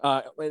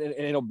 And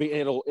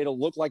it'll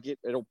look like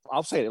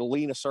it'll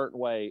lean a certain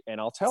way, and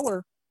I'll tell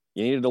her,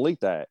 you need to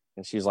delete that.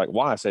 And she's like,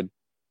 why? I said,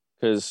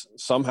 because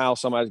somehow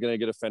somebody's going to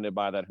get offended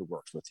by that who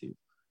works with you.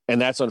 And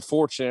that's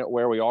unfortunate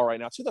where we are right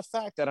now, to the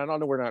fact that, I don't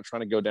know, we're not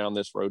trying to go down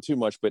this road too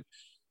much, but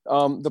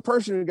the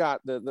person who got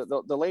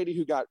the lady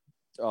who got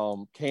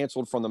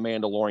canceled from The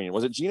Mandalorian,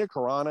 was it Gina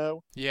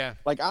Carano? Yeah.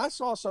 Like, I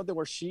saw something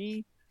where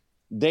she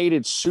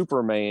dated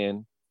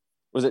Superman.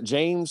 Was it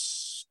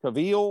James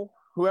Cavill?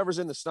 Whoever's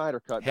in the Snyder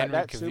Cut, that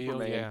Cavill,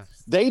 Superman, yeah.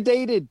 They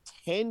dated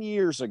 10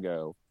 years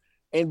ago.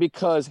 And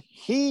because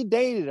he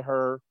dated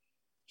her,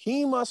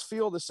 He must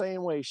feel the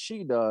same way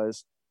she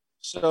does.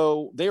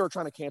 So they were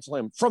trying to cancel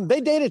him.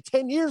 They dated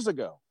 10 years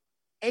ago.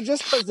 And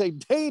just because they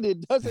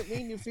dated doesn't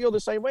mean you feel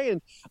the same way.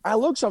 And I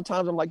look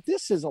sometimes, I'm like,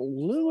 this is a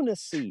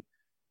lunacy.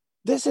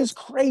 This is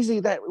crazy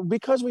that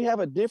because we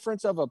have a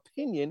difference of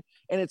opinion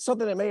and it's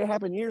something that may have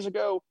happened years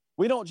ago,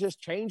 we don't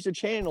just change the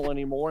channel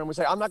anymore and we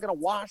say, I'm not going to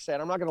watch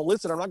that. I'm not going to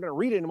listen. I'm not going to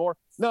read it anymore.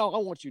 No, I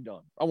want you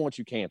done. I want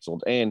you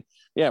canceled. And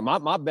yeah,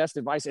 my best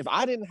advice, if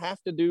I didn't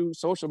have to do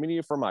social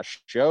media for my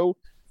show,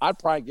 I'd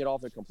probably get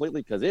off it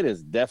completely because it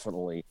is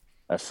definitely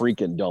a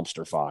freaking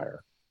dumpster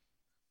fire.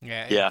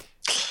 Yeah.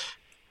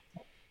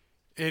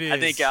 It is.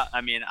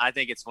 I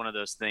think it's one of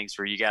those things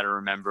where you got to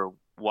remember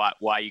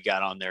why you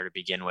got on there to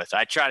begin with.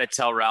 I try to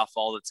tell Ralph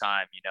all the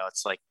time,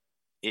 it's like,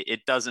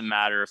 it doesn't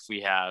matter if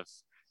we have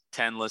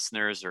 10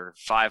 listeners or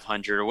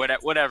 500 or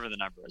whatever the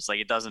number is. Like,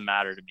 it doesn't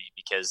matter to me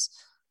because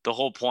the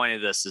whole point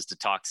of this is to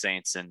talk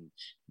Saints and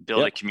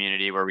build a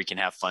community where we can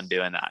have fun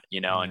doing that,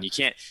 and you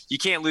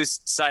can't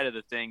lose sight of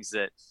the things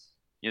that,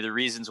 the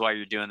reasons why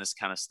you're doing this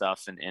kind of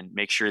stuff and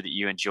make sure that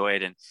you enjoy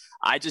it. And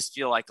I just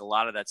feel like a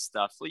lot of that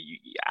stuff,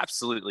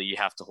 absolutely, you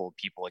have to hold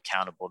people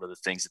accountable to the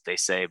things that they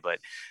say. But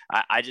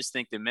I just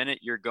think the minute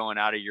you're going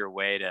out of your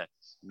way to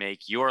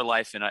make your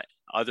life and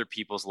other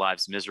people's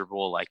lives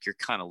miserable, like you're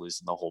kind of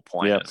losing the whole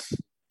point of.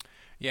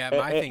 Yeah,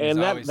 my thing is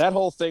always that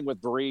whole thing with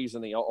Breeze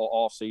in the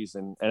off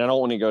season, and I don't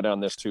want to go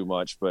down this too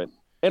much, but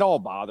it all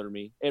bothered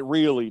me. It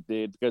really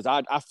did, because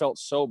I felt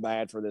so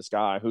bad for this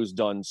guy who's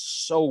done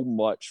so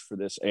much for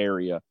this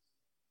area,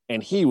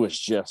 and he was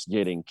just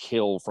getting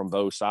killed from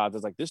both sides.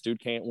 It's like, this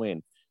dude can't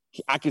win.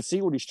 I could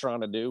see what he's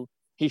trying to do.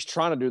 He's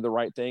trying to do the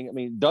right thing. I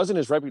mean, doesn't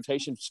his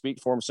reputation speak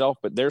for himself?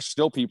 But there's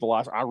still people,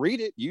 I read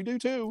it, you do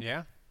too,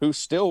 who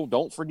still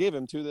don't forgive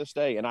him to this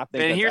day. And I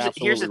think here's the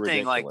thing,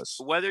 ridiculous.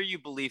 Like, whether you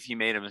believe he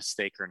made a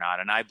mistake or not,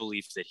 and I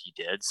believe that he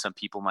did, some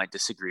people might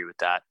disagree with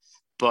that,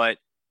 but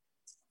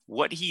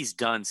what he's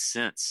done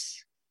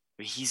since,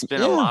 he's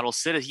been a model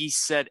citizen. He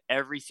said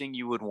everything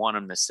you would want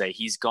him to say.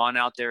 He's gone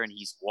out there and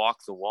he's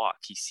walked the walk.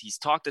 He's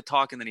talked the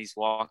talk and then he's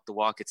walked the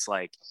walk. It's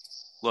like,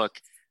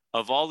 look,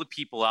 of all the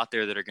people out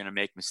there that are going to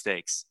make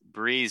mistakes,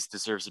 Breeze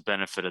deserves the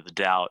benefit of the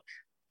doubt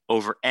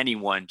over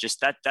anyone.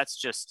 Just that's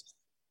just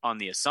on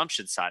the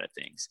assumption side of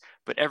things.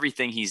 But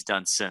everything he's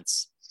done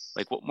since,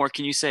 like, what more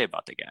can you say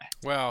about the guy?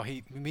 Well,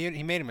 he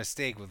made a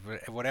mistake with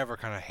whatever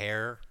kind of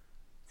hair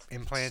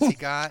implants he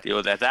got.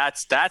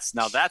 That's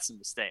a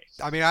mistake.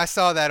 I mean, I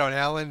saw that on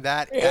Ellen.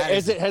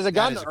 Has it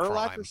gotten to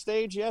Urlacher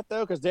stage yet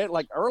though? Because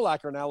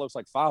Urlacher now looks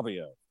like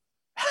Fabio.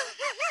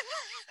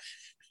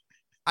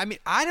 I mean,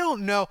 I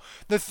don't know.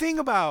 The thing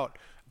about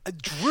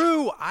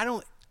Drew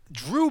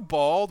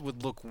bald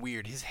would look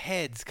weird. His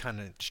head's kind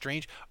of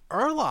strange.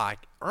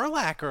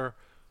 Urlacher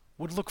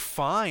would look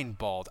fine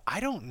bald.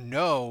 I don't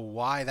know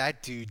why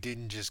that dude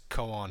didn't just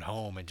go on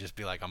home and just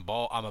be like, I'm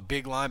bald. I'm a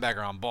big linebacker.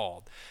 I'm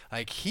bald.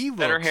 Like, he looks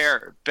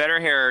better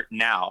hair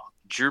now.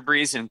 Drew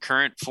Brees in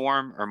current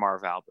form or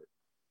Marv Albert?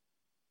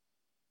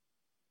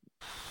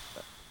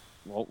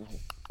 Well,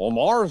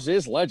 Marv's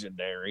is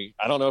legendary.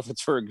 I don't know if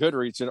it's for a good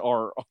reason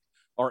or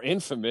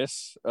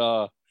infamous.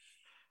 The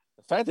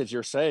fact that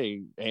you're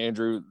saying,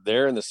 Andrew,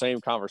 they're in the same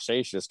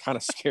conversation is kind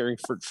of scary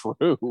for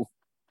Drew.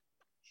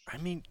 I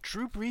mean,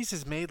 Drew Brees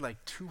has made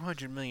like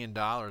 $200 million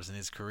in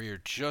his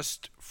career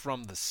just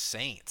from the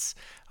Saints.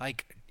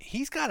 Like,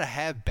 he's got to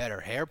have better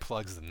hair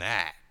plugs than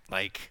that.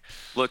 Like,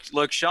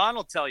 look, Sean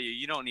will tell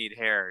you don't need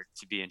hair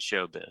to be in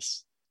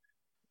showbiz.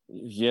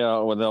 Yeah,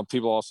 well,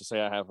 people also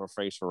say I have a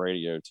face for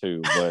radio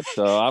too. But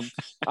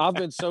I've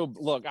been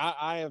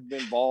I have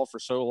been bald for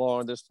so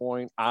long at this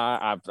point.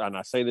 And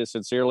I say this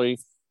sincerely.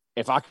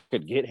 If I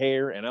could get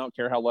hair, and I don't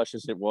care how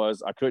luscious it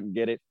was, I couldn't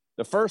get it.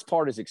 The first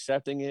part is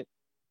accepting it.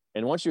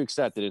 And once you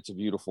accept it, it's a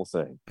beautiful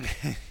thing.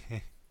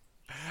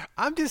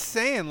 I'm just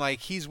saying,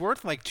 like, he's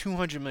worth like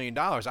 $200 million.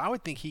 I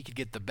would think he could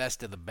get the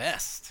best of the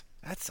best.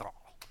 That's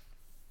all.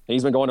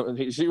 He's been going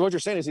to. What you're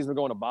saying is he's been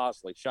going to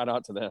Bosley. Shout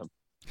out to them.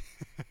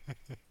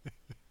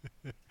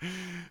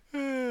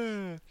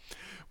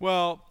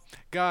 Well,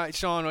 guys,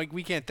 Sean, like,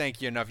 we can't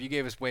thank you enough. You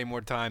gave us way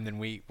more time than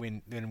we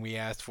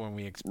asked for and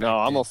we expected. No,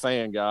 I'm a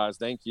fan, guys.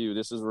 Thank you.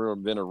 This has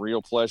been a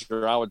real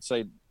pleasure. I would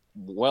say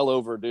well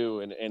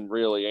overdue, and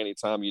really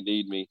anytime you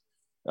need me,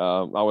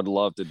 I would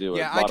love to do it.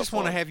 Yeah, I just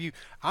want to have you.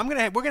 We're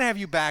gonna have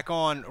you back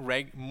on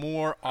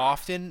more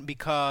often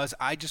because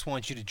I just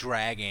want you to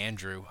drag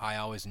Andrew. I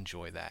always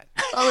enjoy that.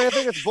 I mean, I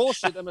think it's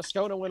bullshit that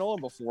Moscona went on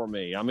before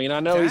me. I mean, I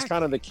know he's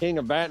kind of the king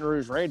of Baton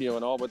Rouge radio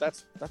and all, but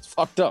that's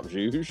fucked up,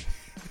 Juge.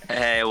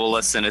 Hey, well,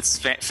 listen, it's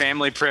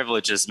family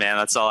privileges, man.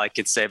 That's all I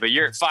could say. But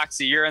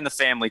Foxy, you're in the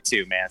family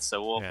too, man.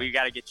 So we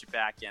got to get you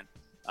back in.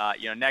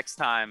 Next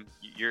time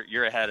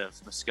you're ahead of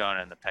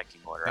Moscona in the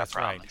pecking order. That's I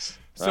promise. Right.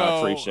 So, I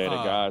appreciate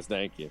it, guys.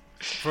 Thank you.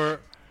 For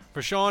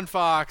Sean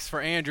Fox,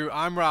 for Andrew,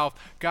 I'm Ralph.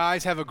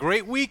 Guys, have a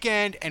great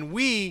weekend, and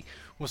we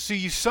will see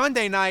you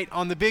Sunday night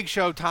on the big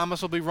show.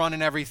 Thomas will be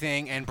running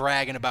everything and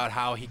bragging about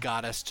how he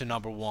got us to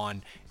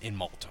 #1 in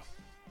Malta.